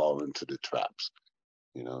don't fall into the traps.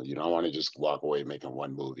 You know, you don't want to just walk away making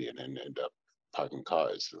one movie and then end up parking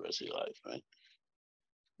cars the rest of your life, right?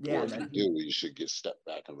 Yeah. Or if you do, you should get stepped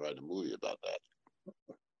back and write a movie about that.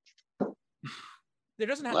 There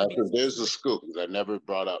doesn't have to be. There's a scoop. I never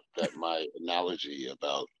brought up that my analogy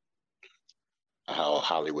about how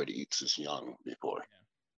Hollywood eats is young before.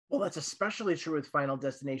 Well, that's especially true with Final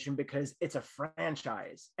Destination because it's a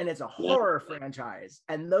franchise and it's a horror franchise.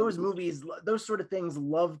 And those movies, those sort of things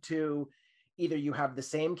love to, either you have the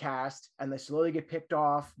same cast and they slowly get picked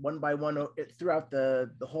off one by one throughout the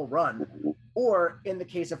whole run, or in the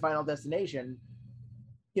case of Final Destination,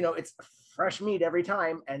 you know, it's fresh meat every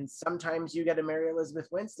time. And sometimes you get a Mary Elizabeth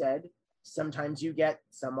Winstead, sometimes you get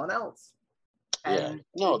someone else. And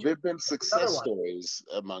no, there've been success stories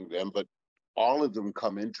among them, but all of them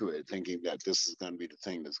come into it thinking that this is going to be the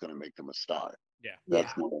thing that's going to make them a star. Yeah.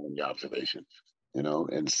 That's my only observation, you know,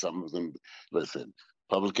 and some of them, listen,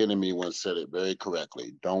 Public Enemy once said it very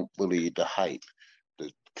correctly. Don't believe the hype.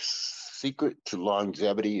 The secret to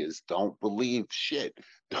longevity is don't believe shit.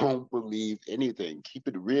 Don't believe anything. Keep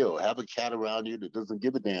it real. Have a cat around you that doesn't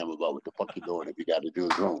give a damn about what the fuck you're doing if you got to do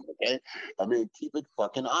his room, okay? I mean, keep it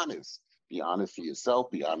fucking honest. Be honest to yourself.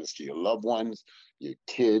 Be honest to your loved ones, your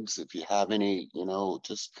kids, if you have any, you know,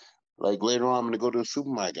 just like later on, I'm going to go to the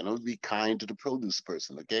supermarket. I'm going to be kind to the produce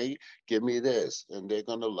person, okay? Give me this. And they're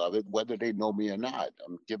going to love it, whether they know me or not.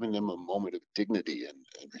 I'm giving them a moment of dignity and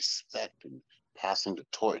respect and passing the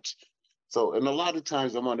torch. So, and a lot of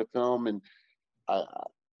times I'm on the film and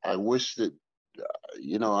I wish that,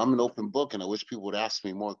 you know, I'm an open book and I wish people would ask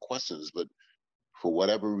me more questions, but for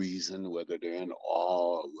whatever reason, whether they're in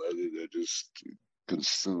awe, whether they're just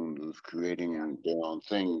consumed with creating their own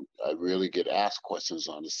thing, I really get asked questions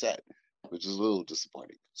on the set, which is a little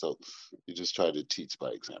disappointing. So you just try to teach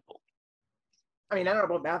by example. I mean, I don't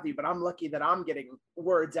know about Matthew, but I'm lucky that I'm getting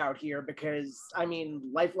words out here because, I mean,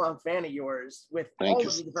 lifelong fan of yours with all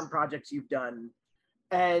of the different projects you've done.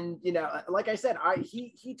 And, you know, like I said,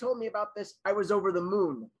 he told me about this. I was over the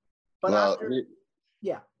moon. But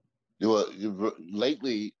Well,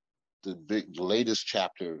 lately, the latest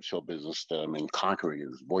chapter of show business that I'm in conquering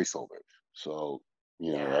is voiceover. So,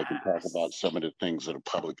 you know, I can talk about some of the things that are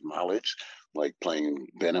public knowledge, like playing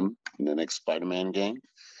Venom in the next Spider-Man game.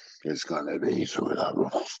 It's going to be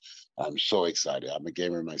I'm so excited. I'm a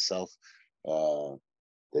gamer myself.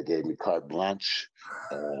 They gave me carte blanche.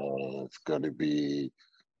 It's going to be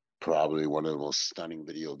probably one of the most stunning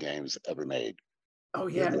video games ever made. Oh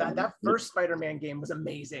yeah, that first Spider-Man game was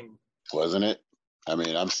amazing. Wasn't it? I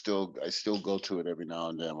mean, I still go to it every now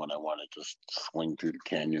and then when I want to just swing through the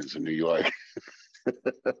canyons of New York.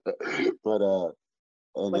 But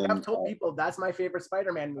I've told people that's my favorite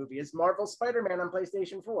Spider-Man movie is Marvel Spider-Man on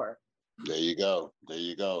PlayStation 4. There you go.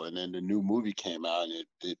 And then the new movie came out and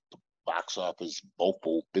it box office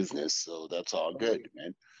woeful business, so that's all good,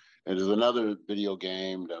 man. And there's another video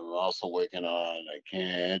game that I'm also working on. I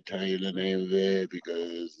can't tell you the name of it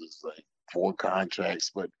because it's like 4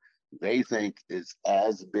 contracts, but they think it's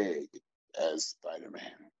as big as Spider-Man.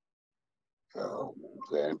 So,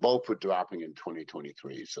 and both are dropping in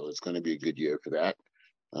 2023. So it's going to be a good year for that.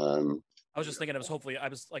 I was just thinking, I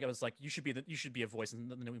was like, you should be a voice in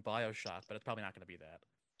the new BioShock, but it's probably not going to be that.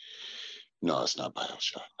 No, it's not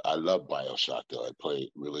BioShock. I love BioShock though. I play it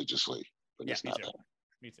religiously, but it's not that.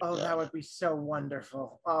 Me too. Oh, that would be so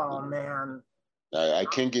wonderful. Oh man. I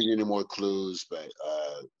can't give you any more clues, but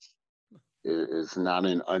it's not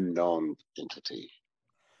an unknown entity.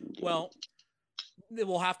 Well,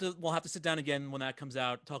 we'll have to sit down again when that comes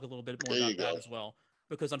out, talk a little bit more about that as well.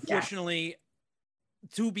 Because unfortunately,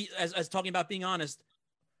 to be as talking about being honest,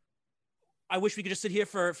 I wish we could just sit here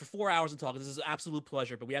for 4 hours and talk. This is an absolute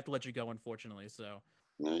pleasure, but we have to let you go, unfortunately. So.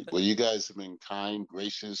 Well, you guys have been kind,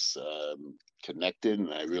 gracious, connected,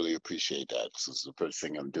 and I really appreciate that. This is the first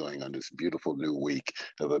thing I'm doing on this beautiful new week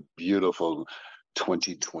of a beautiful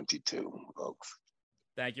 2022, folks.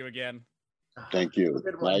 Thank you again. Thank you,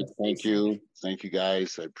 Mike. Thank you. Thank you,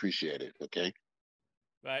 guys. I appreciate it. Okay.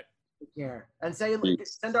 Right. Take care. And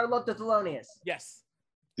send our love to Thelonious. Yes.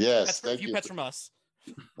 Yes. Thank you. Pets from us.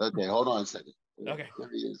 Okay, hold on a second. Okay. There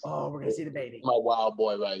he is. Oh, we're gonna see the baby. My wild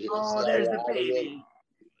boy right here. Oh, there's the baby.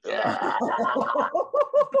 Yeah.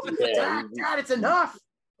 Dad, it's enough.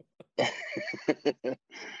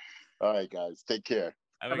 All right, guys. Take care.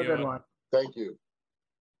 Have a good one. Thank you.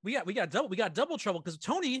 We got double trouble because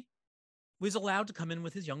Tony was allowed to come in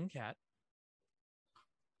with his young cat.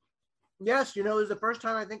 Yes, it was the first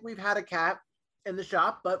time I think we've had a cat in the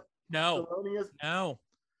shop, but no.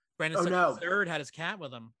 Brandon Third had his cat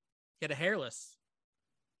with him. He had a hairless.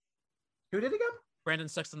 Who did again? Brandon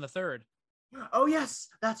Sexton III. Oh yes,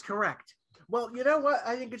 that's correct. Well, you know what?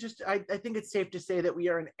 I think I think it's safe to say that we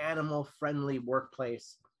are an animal-friendly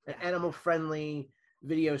workplace, an animal-friendly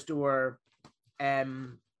video store,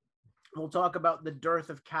 and we'll talk about the dearth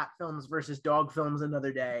of cat films versus dog films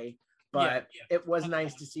another day. But it was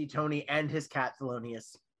nice to see Tony and his cat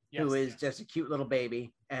Thelonious, who is just a cute little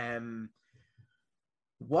baby.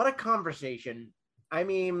 What a conversation! I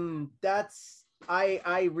mean,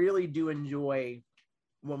 I really do enjoy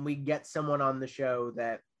when we get someone on the show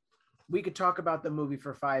that we could talk about the movie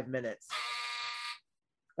for 5 minutes.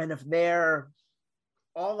 And if they're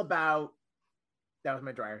all about, that was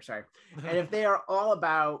my dryer, sorry. And if they are all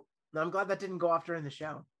about, I'm glad that didn't go off during the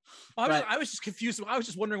show. I was just confused. I was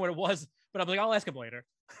just wondering what it was, but I'm like, I'll ask him later.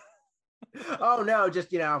 Oh no,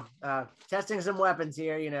 just testing some weapons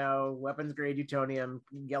here, weapons grade utonium,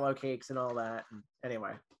 yellow cakes and all that. And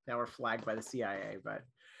anyway, now we're flagged by the CIA, but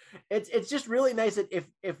it's just really nice that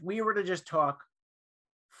if we were to just talk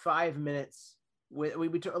 5 minutes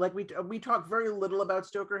we talk very little about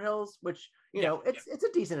Stoker Hills, which it's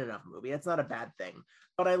a decent enough movie. It's not a bad thing,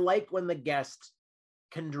 but I like when the guest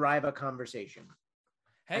can drive a conversation.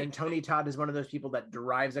 And Tony Todd is one of those people that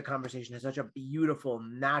drives a conversation in such a beautiful,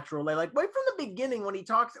 natural way. Like right from the beginning when he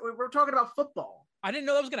talks, we're talking about football. I didn't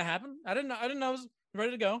know that was going to happen. I didn't know I was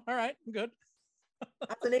ready to go. All right, I'm good.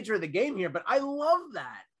 That's the nature of the game here, but I love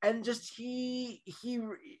that. And just you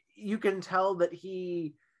can tell that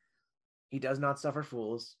he does not suffer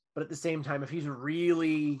fools, but at the same time, if he's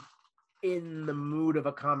really in the mood of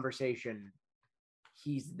a conversation,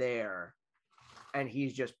 he's there and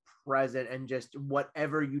he's just present, and just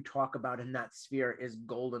whatever you talk about in that sphere is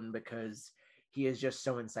golden because he is just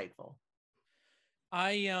so insightful.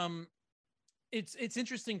 It's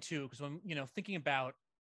interesting too, because when thinking about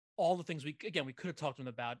all the things we could have talked to him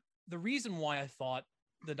about, the reason why I thought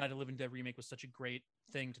the Night of the Living Dead remake was such a great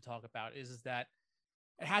thing to talk about is that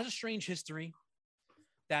it has a strange history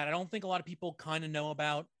that I don't think a lot of people kind of know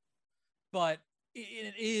about, but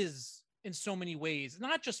it is in so many ways,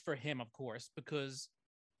 not just for him, of course, because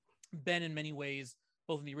Ben, in many ways,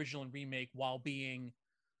 both in the original and remake, while being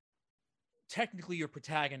technically your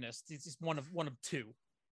protagonist, it's one of two.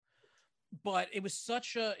 But it was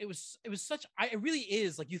such it really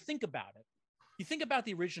is, like, you think about it. You think about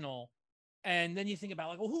the original, and then you think about,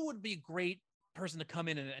 like, well, who would be a great person to come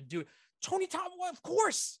in and do it? Tony Todd, well, of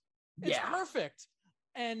course. It's perfect.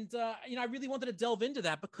 And I really wanted to delve into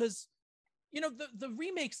that because the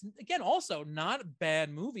remakes, again, also not a bad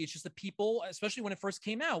movie. It's just the people, especially when it first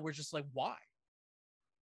came out, were just like, why?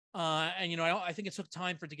 I think it took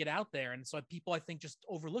time for it to get out there, and so people, I think, just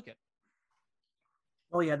overlook it.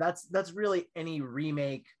 Oh yeah, that's really any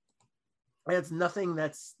remake. It's nothing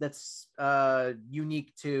that's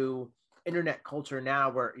unique to internet culture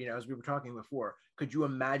now. Where as we were talking before, could you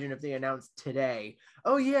imagine if they announced today?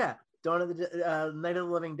 Oh yeah, Dawn of the Night of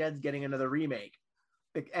the Living Dead's getting another remake.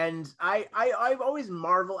 And I've always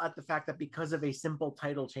marvel at the fact that because of a simple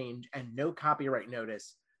title change and no copyright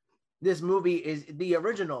notice, this movie the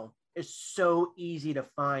original is so easy to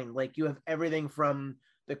find. Like, you have everything from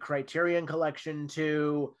the Criterion Collection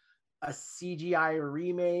to a CGI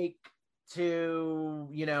remake to,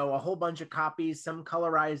 a whole bunch of copies, some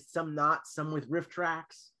colorized, some not, some with riff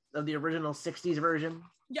tracks of the original 60s version.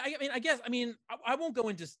 Yeah, I won't go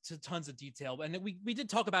into tons of detail, and we did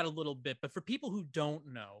talk about it a little bit, but for people who don't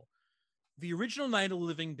know, the original Night of the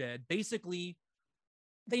Living Dead, basically,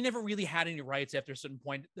 they never really had any rights after a certain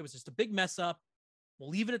point. There was just a big mess up. We'll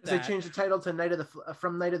leave it at that. They changed the title to Night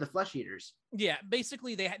of the Flesh Eaters. Yeah,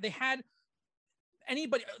 basically, they had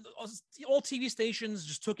anybody, all TV stations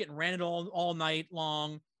just took it and ran it all night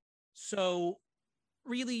long. So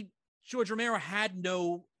really, George Romero had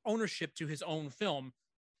no ownership to his own film.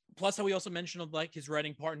 Plus, how we also mentioned, like, his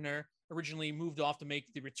writing partner originally moved off to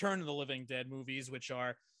make the Return of the Living Dead movies, which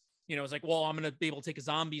are, it's like, well, I'm going to be able to take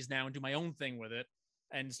zombies now and do my own thing with it,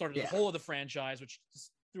 and started the whole of the franchise, which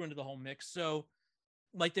just threw into the whole mix. So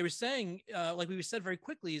like they were saying, like we said very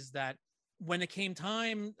quickly, is that when it came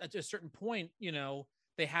time at a certain point,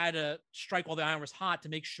 they had to strike while the iron was hot to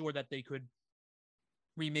make sure that they could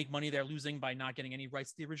remake money they're losing by not getting any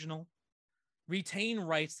rights to the original, retain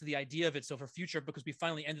rights to the idea of it. So for future, because we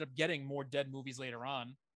finally ended up getting more Dead movies later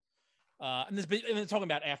on. And talking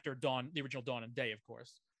about after Dawn, the original Dawn and Day, of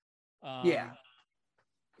course.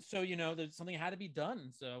 So, there's something had to be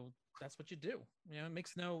done. So that's what you do. It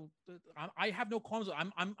makes I have no qualms.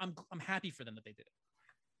 I'm happy for them that they did it.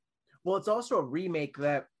 Well, it's also a remake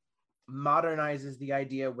that modernizes the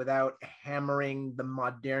idea without hammering the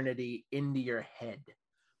modernity into your head.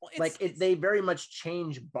 Well, they very much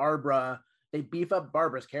change Barbara. They beef up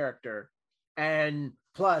Barbara's character. And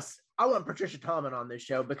plus, I want Patricia Tallman on this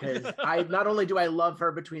show because not only do I love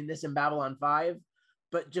her between this and Babylon 5,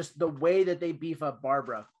 but just the way that they beef up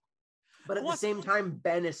Barbara. But at the same time,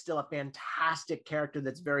 Ben is still a fantastic character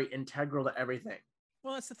that's very integral to everything.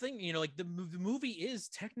 Well, that's the thing, like the movie is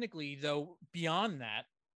technically, though, beyond that,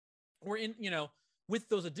 or with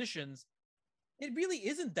those additions, it really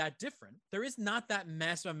isn't that different. There is not that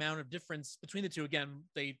massive amount of difference between the two. Again,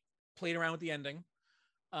 they played around with the ending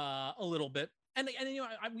a little bit. And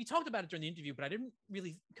we talked about it during the interview, but I didn't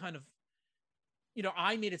really kind of,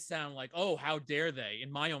 I made it sound like, oh, how dare they,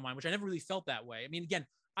 in my own mind, which I never really felt that way. I mean, again,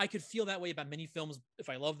 I could feel that way about many films if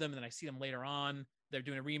I love them and then I see them later on, they're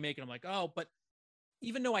doing a remake and I'm like, oh, but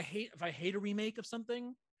even though if I hate a remake of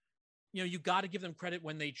something, you got to give them credit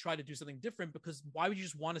when they try to do something different, because why would you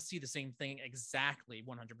just want to see the same thing exactly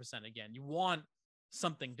 100% again? You want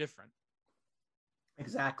something different.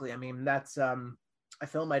 Exactly. I mean, that's a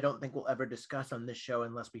film I don't think we'll ever discuss on this show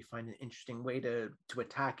unless we find an interesting way to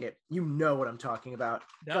attack it. You know what I'm talking about.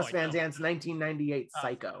 Gus Van Sant's 1998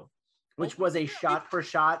 Psycho, which was a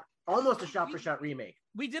shot-for-shot, almost a shot-for-shot remake.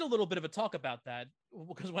 We did a little bit of a talk about that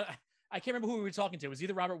because I can't remember who we were talking to. It was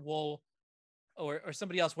either Robert Wool or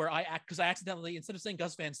somebody else, where I accidentally, instead of saying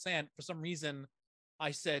Gus Van Sant, for some reason,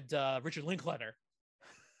 I said Richard Linklater.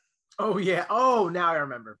 Oh, yeah. Oh, now I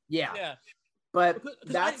remember. Yeah. Yeah. But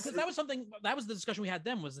that was something, that was the discussion we had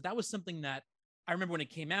then, was that was something that I remember when it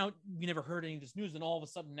came out, we never heard any of this news. And all of a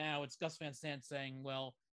sudden now it's Gus Van Sant saying,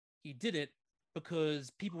 well, he did it because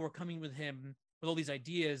people were coming with him with all these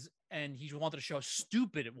ideas and he wanted to show how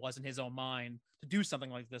stupid it was in his own mind to do something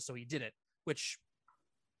like this. So he did it, which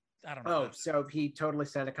I don't know. Oh, so he totally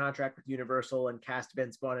signed a contract with Universal and cast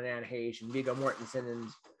Vince Vaughn and Anne Heche and Viggo Mortensen and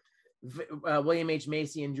William H.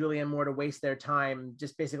 Macy and Julianne Moore to waste their time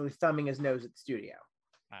just basically thumbing his nose at the studio.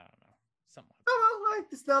 I don't know. Something like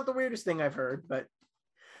that. It's not the weirdest thing I've heard, but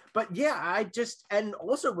yeah, and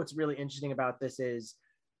also what's really interesting about this is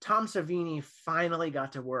Tom Savini finally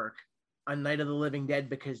got to work on Night of the Living Dead,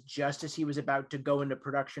 because just as he was about to go into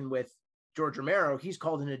production with George Romero, he's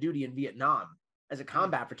called into duty in Vietnam as a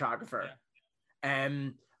combat photographer. Yeah.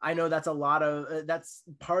 And I know that's that's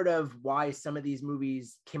part of why some of these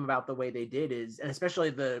movies came about the way they did, and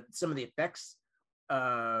especially some of the effects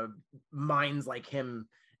minds like him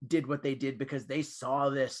did what they did because they saw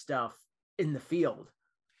this stuff in the field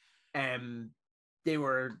and they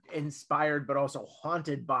were inspired but also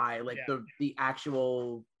haunted by the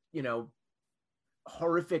actual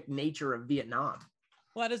horrific nature of Vietnam.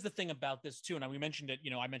 Well, that is the thing about this too, and we mentioned it.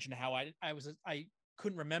 I mentioned how I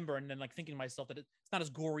couldn't remember, and then thinking to myself that it's not as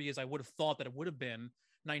gory as I would have thought that it would have been.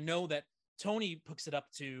 And I know that Tony hooks it up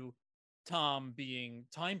to Tom being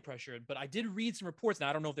time pressured, but I did read some reports, and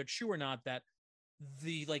I don't know if they're true or not, that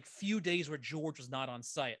the few days where George was not on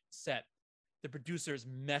set, the producers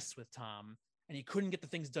messed with Tom and he couldn't get the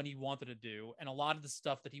things done he wanted to do. And a lot of the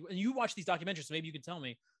stuff that and you watch these documentaries, so maybe you can tell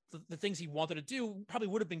me the things he wanted to do probably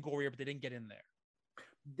would have been gorier, but they didn't get in there.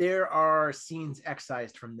 There are scenes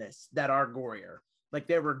excised from this that are gorier.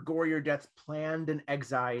 There were gorier deaths planned and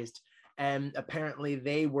excised, and apparently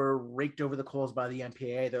they were raked over the coals by the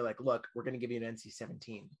MPAA. They're like, look, we're going to give you an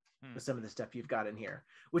NC-17 with some of the stuff you've got in here.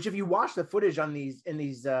 Which, if you watch the footage on these in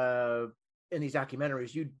these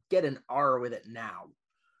documentaries, you get an R with it now.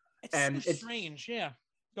 It's strange. Yeah.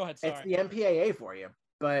 Go ahead. Sorry. It's the MPAA for you.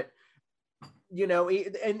 But,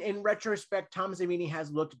 in retrospect, Tom Savini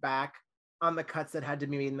has looked back on the cuts that had to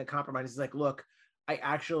be made in the compromise. He's like, look, I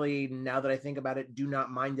actually, now that I think about it, do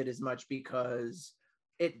not mind it as much because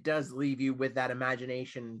it does leave you with that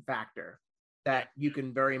imagination factor that you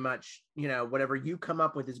can very much, whatever you come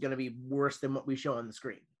up with is going to be worse than what we show on the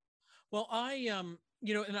screen. Well, and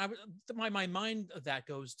my mind of that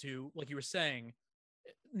goes to, like you were saying,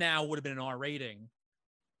 now would have been an R rating,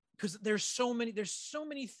 because there's so many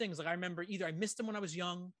things. I remember either I missed them when I was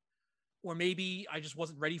young, or maybe I just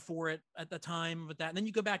wasn't ready for it at the time with that. And then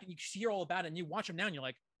you go back and you hear all about it and you watch them now and you're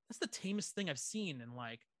like, that's the tamest thing I've seen in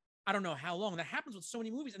like, I don't know how long. That happens with so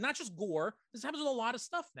many movies, and not just gore. This happens with a lot of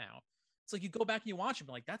stuff now. It's like you go back and you watch it,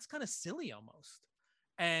 but like that's kind of silly almost.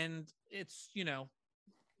 And it's, you know,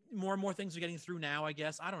 more and more things are getting through now, I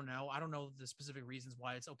guess. I don't know the specific reasons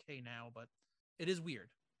why it's okay now, but it is weird.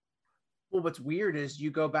 Well, what's weird is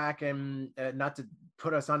you go back and not to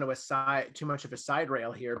put us onto a side, too much of a side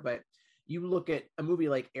rail here, but you look at a movie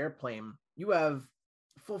like Airplane, you have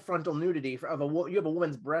full frontal nudity you have a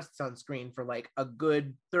woman's breasts on screen for like a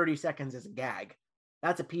good 30 seconds as a gag.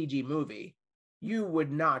 That's a PG movie. You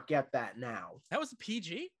would not get that now. That was a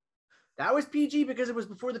PG? That was PG because it was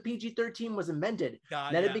before the PG-13 was invented.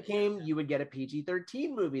 Then it became, you would get a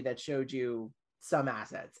PG-13 movie that showed you some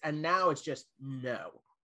assets. And now it's just no.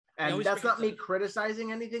 And that's not me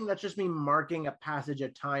criticizing anything. That's just me marking a passage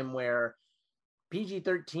of time where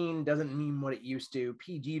PG-13 doesn't mean what it used to.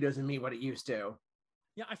 PG doesn't mean what it used to.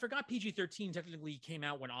 Yeah, I forgot PG-13 technically came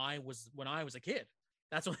out when I was a kid.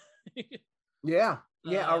 That's what. Yeah,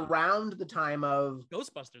 around the time of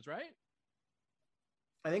Ghostbusters, right?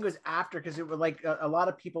 I think it was after, because it was like a lot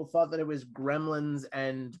of people thought that it was Gremlins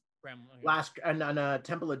and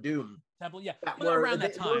Temple of Doom. Around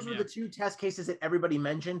that time. Those were the two test cases that everybody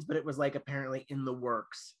mentions, but it was like apparently in the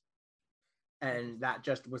works, and that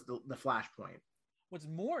just was the flashpoint. What's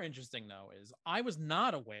more interesting though is I was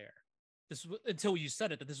not aware until you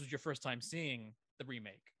said it that this was your first time seeing the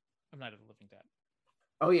remake of Night of the Living Dead.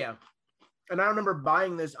 Oh yeah, and I remember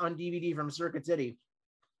buying this on DVD from Circuit City.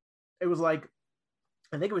 It was like,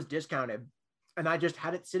 I think it was discounted, and I just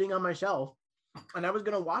had it sitting on my shelf, and I was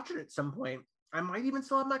going to watch it at some point. I might even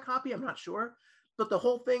still have my copy. I'm not sure. But the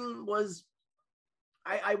whole thing was,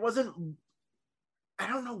 I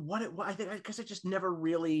don't know what it was. I think because I just never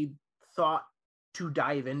really thought to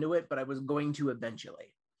dive into it, but I was going to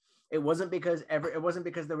eventually. It wasn't because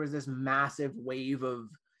there was this massive wave of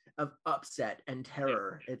upset and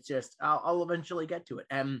terror. It's just, I'll eventually get to it.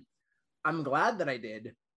 And I'm glad that I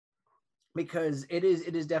did, because it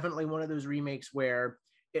is definitely one of those remakes where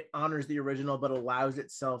it honors the original but allows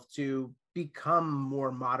itself to become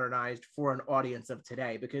more modernized for an audience of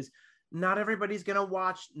today, because not everybody's going to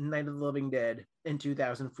watch Night of the Living Dead in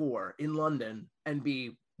 2004 in London and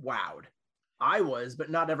be wowed. I was, but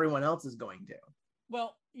not everyone else is going to.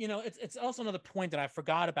 Well, you know, it's also another point that I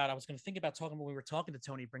forgot about. I was going to think about talking when we were talking to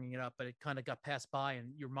Tony, bringing it up, but it kind of got passed by,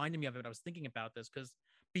 and you reminded me of it. I was thinking about this because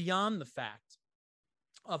beyond the fact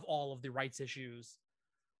of all of the rights issues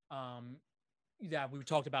that we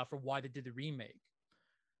talked about for why they did the remake,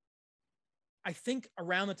 I think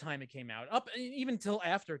around the time it came out, up even till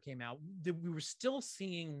after it came out, we were still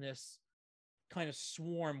seeing this kind of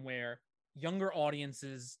swarm where younger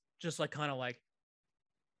audiences just like kind of like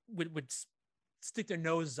would stick their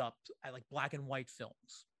nose up at like black and white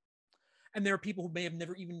films. And there are people who may have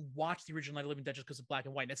never even watched the original Night of the Living Dead just because of black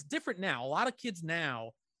and white. And it's different now. A lot of kids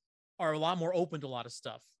now are a lot more open to a lot of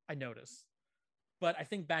stuff, I notice. But I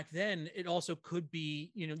think back then it also could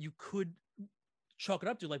be, you know, you could chalk it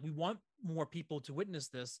up to like, we want more people to witness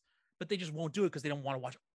this, but they just won't do it because they don't want to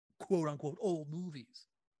watch quote unquote old movies.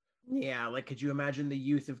 Yeah, like could you imagine the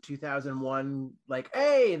youth of 2001 like,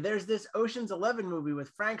 hey, there's this Ocean's 11 movie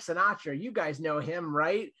with Frank Sinatra, you guys know him,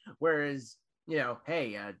 right? Whereas, you know,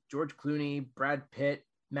 hey, George Clooney, Brad Pitt,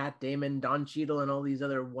 Matt Damon, Don Cheadle, and all these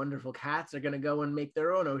other wonderful cats are going to go and make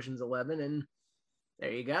their own Ocean's 11, and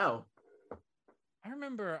there you go. I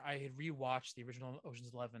remember I had rewatched the original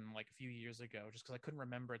Ocean's 11 like a few years ago just because I couldn't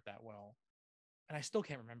remember it that well. And I still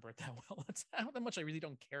can't remember it that well. That's how much I really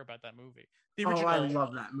don't care about that movie. The original, I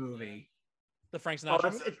love that movie. The Frank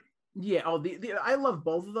Sinatra movie? I love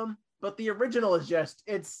both of them, but the original is just,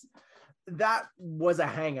 that was a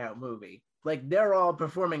hangout movie. Like they're all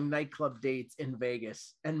performing nightclub dates in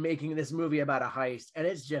Vegas and making this movie about a heist, and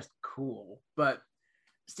it's just cool. But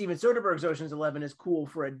Steven Soderbergh's Ocean's 11 is cool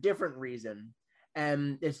for a different reason.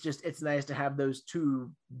 And it's nice to have those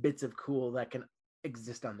two bits of cool that can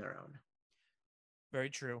exist on their own. Very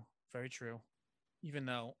true. Very true. Even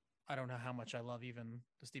though I don't know how much I love even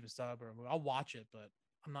the Steven Soderbergh movie. I'll watch it, but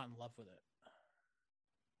I'm not in love with it.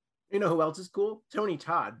 You know who else is cool? Tony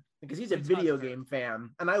Todd, because he's a video game fan,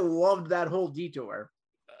 and I loved that whole detour.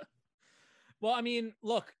 Well, I mean,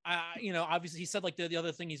 look, you know, obviously he said like the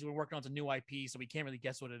other thing he's been working on is a new IP, so we can't really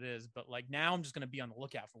guess what it is. But like now, I'm just going to be on the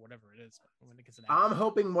lookout for whatever it is when it gets announced. I'm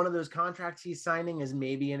hoping one of those contracts he's signing is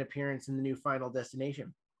maybe an appearance in the new Final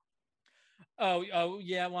Destination. Oh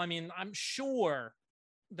yeah. Well, I mean, I'm sure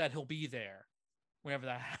that he'll be there whenever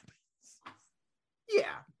that happens.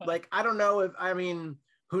 Yeah, like I don't know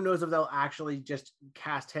Who knows if they'll actually just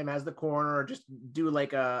cast him as the coroner or just do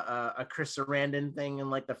like a Chris Sarandon thing in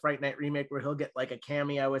like the Fright Night remake where he'll get like a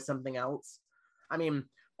cameo with something else. I mean,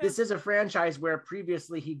 this is a franchise where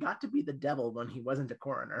previously he got to be the devil when he wasn't a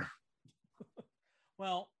coroner.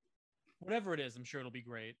 Well, whatever it is, I'm sure it'll be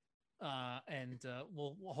great. And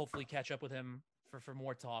we'll hopefully catch up with him for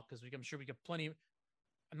more talk, because I'm sure we get plenty.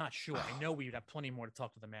 I'm not sure. I know we'd have plenty more to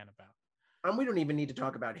talk to the man about. And we don't even need to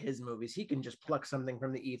talk about his movies. He can just pluck something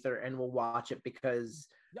from the ether and we'll watch it, because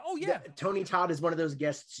Tony Todd is one of those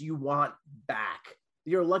guests you want back.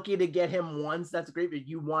 You're lucky to get him once. That's great, but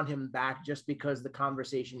you want him back just because the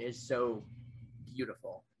conversation is so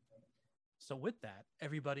beautiful. So with that,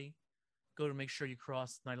 everybody, go to make sure you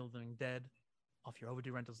cross Night of the Living Dead off your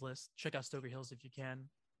overdue rentals list. Check out Stoker Hills if you can.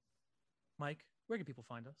 Mike, where can people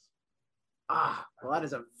find us? Well, that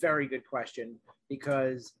is a very good question,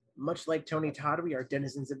 because much like Tony Todd, we are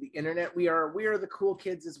denizens of the internet. We are the cool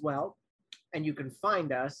kids as well. And you can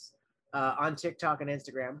find us on TikTok and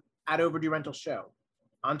Instagram at Overdue Rental Show,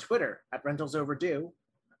 on Twitter at Rentals Overdue,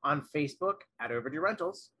 on Facebook at Overdue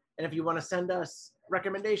Rentals. And if you want to send us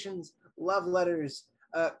recommendations, love letters,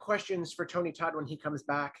 questions for Tony Todd when he comes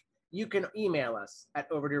back, you can email us at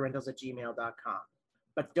overduerentals@gmail.com.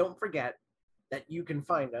 But don't forget that you can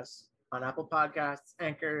find us on Apple Podcasts,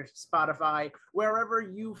 Anchor, Spotify, wherever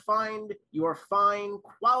you find your fine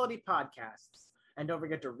quality podcasts. And don't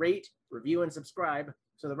forget to rate, review, and subscribe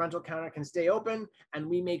so the rental counter can stay open and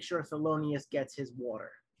we make sure Thelonious gets his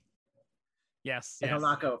water. Yes. And he'll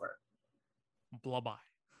knock over. Blah bye.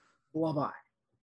 Blah bye.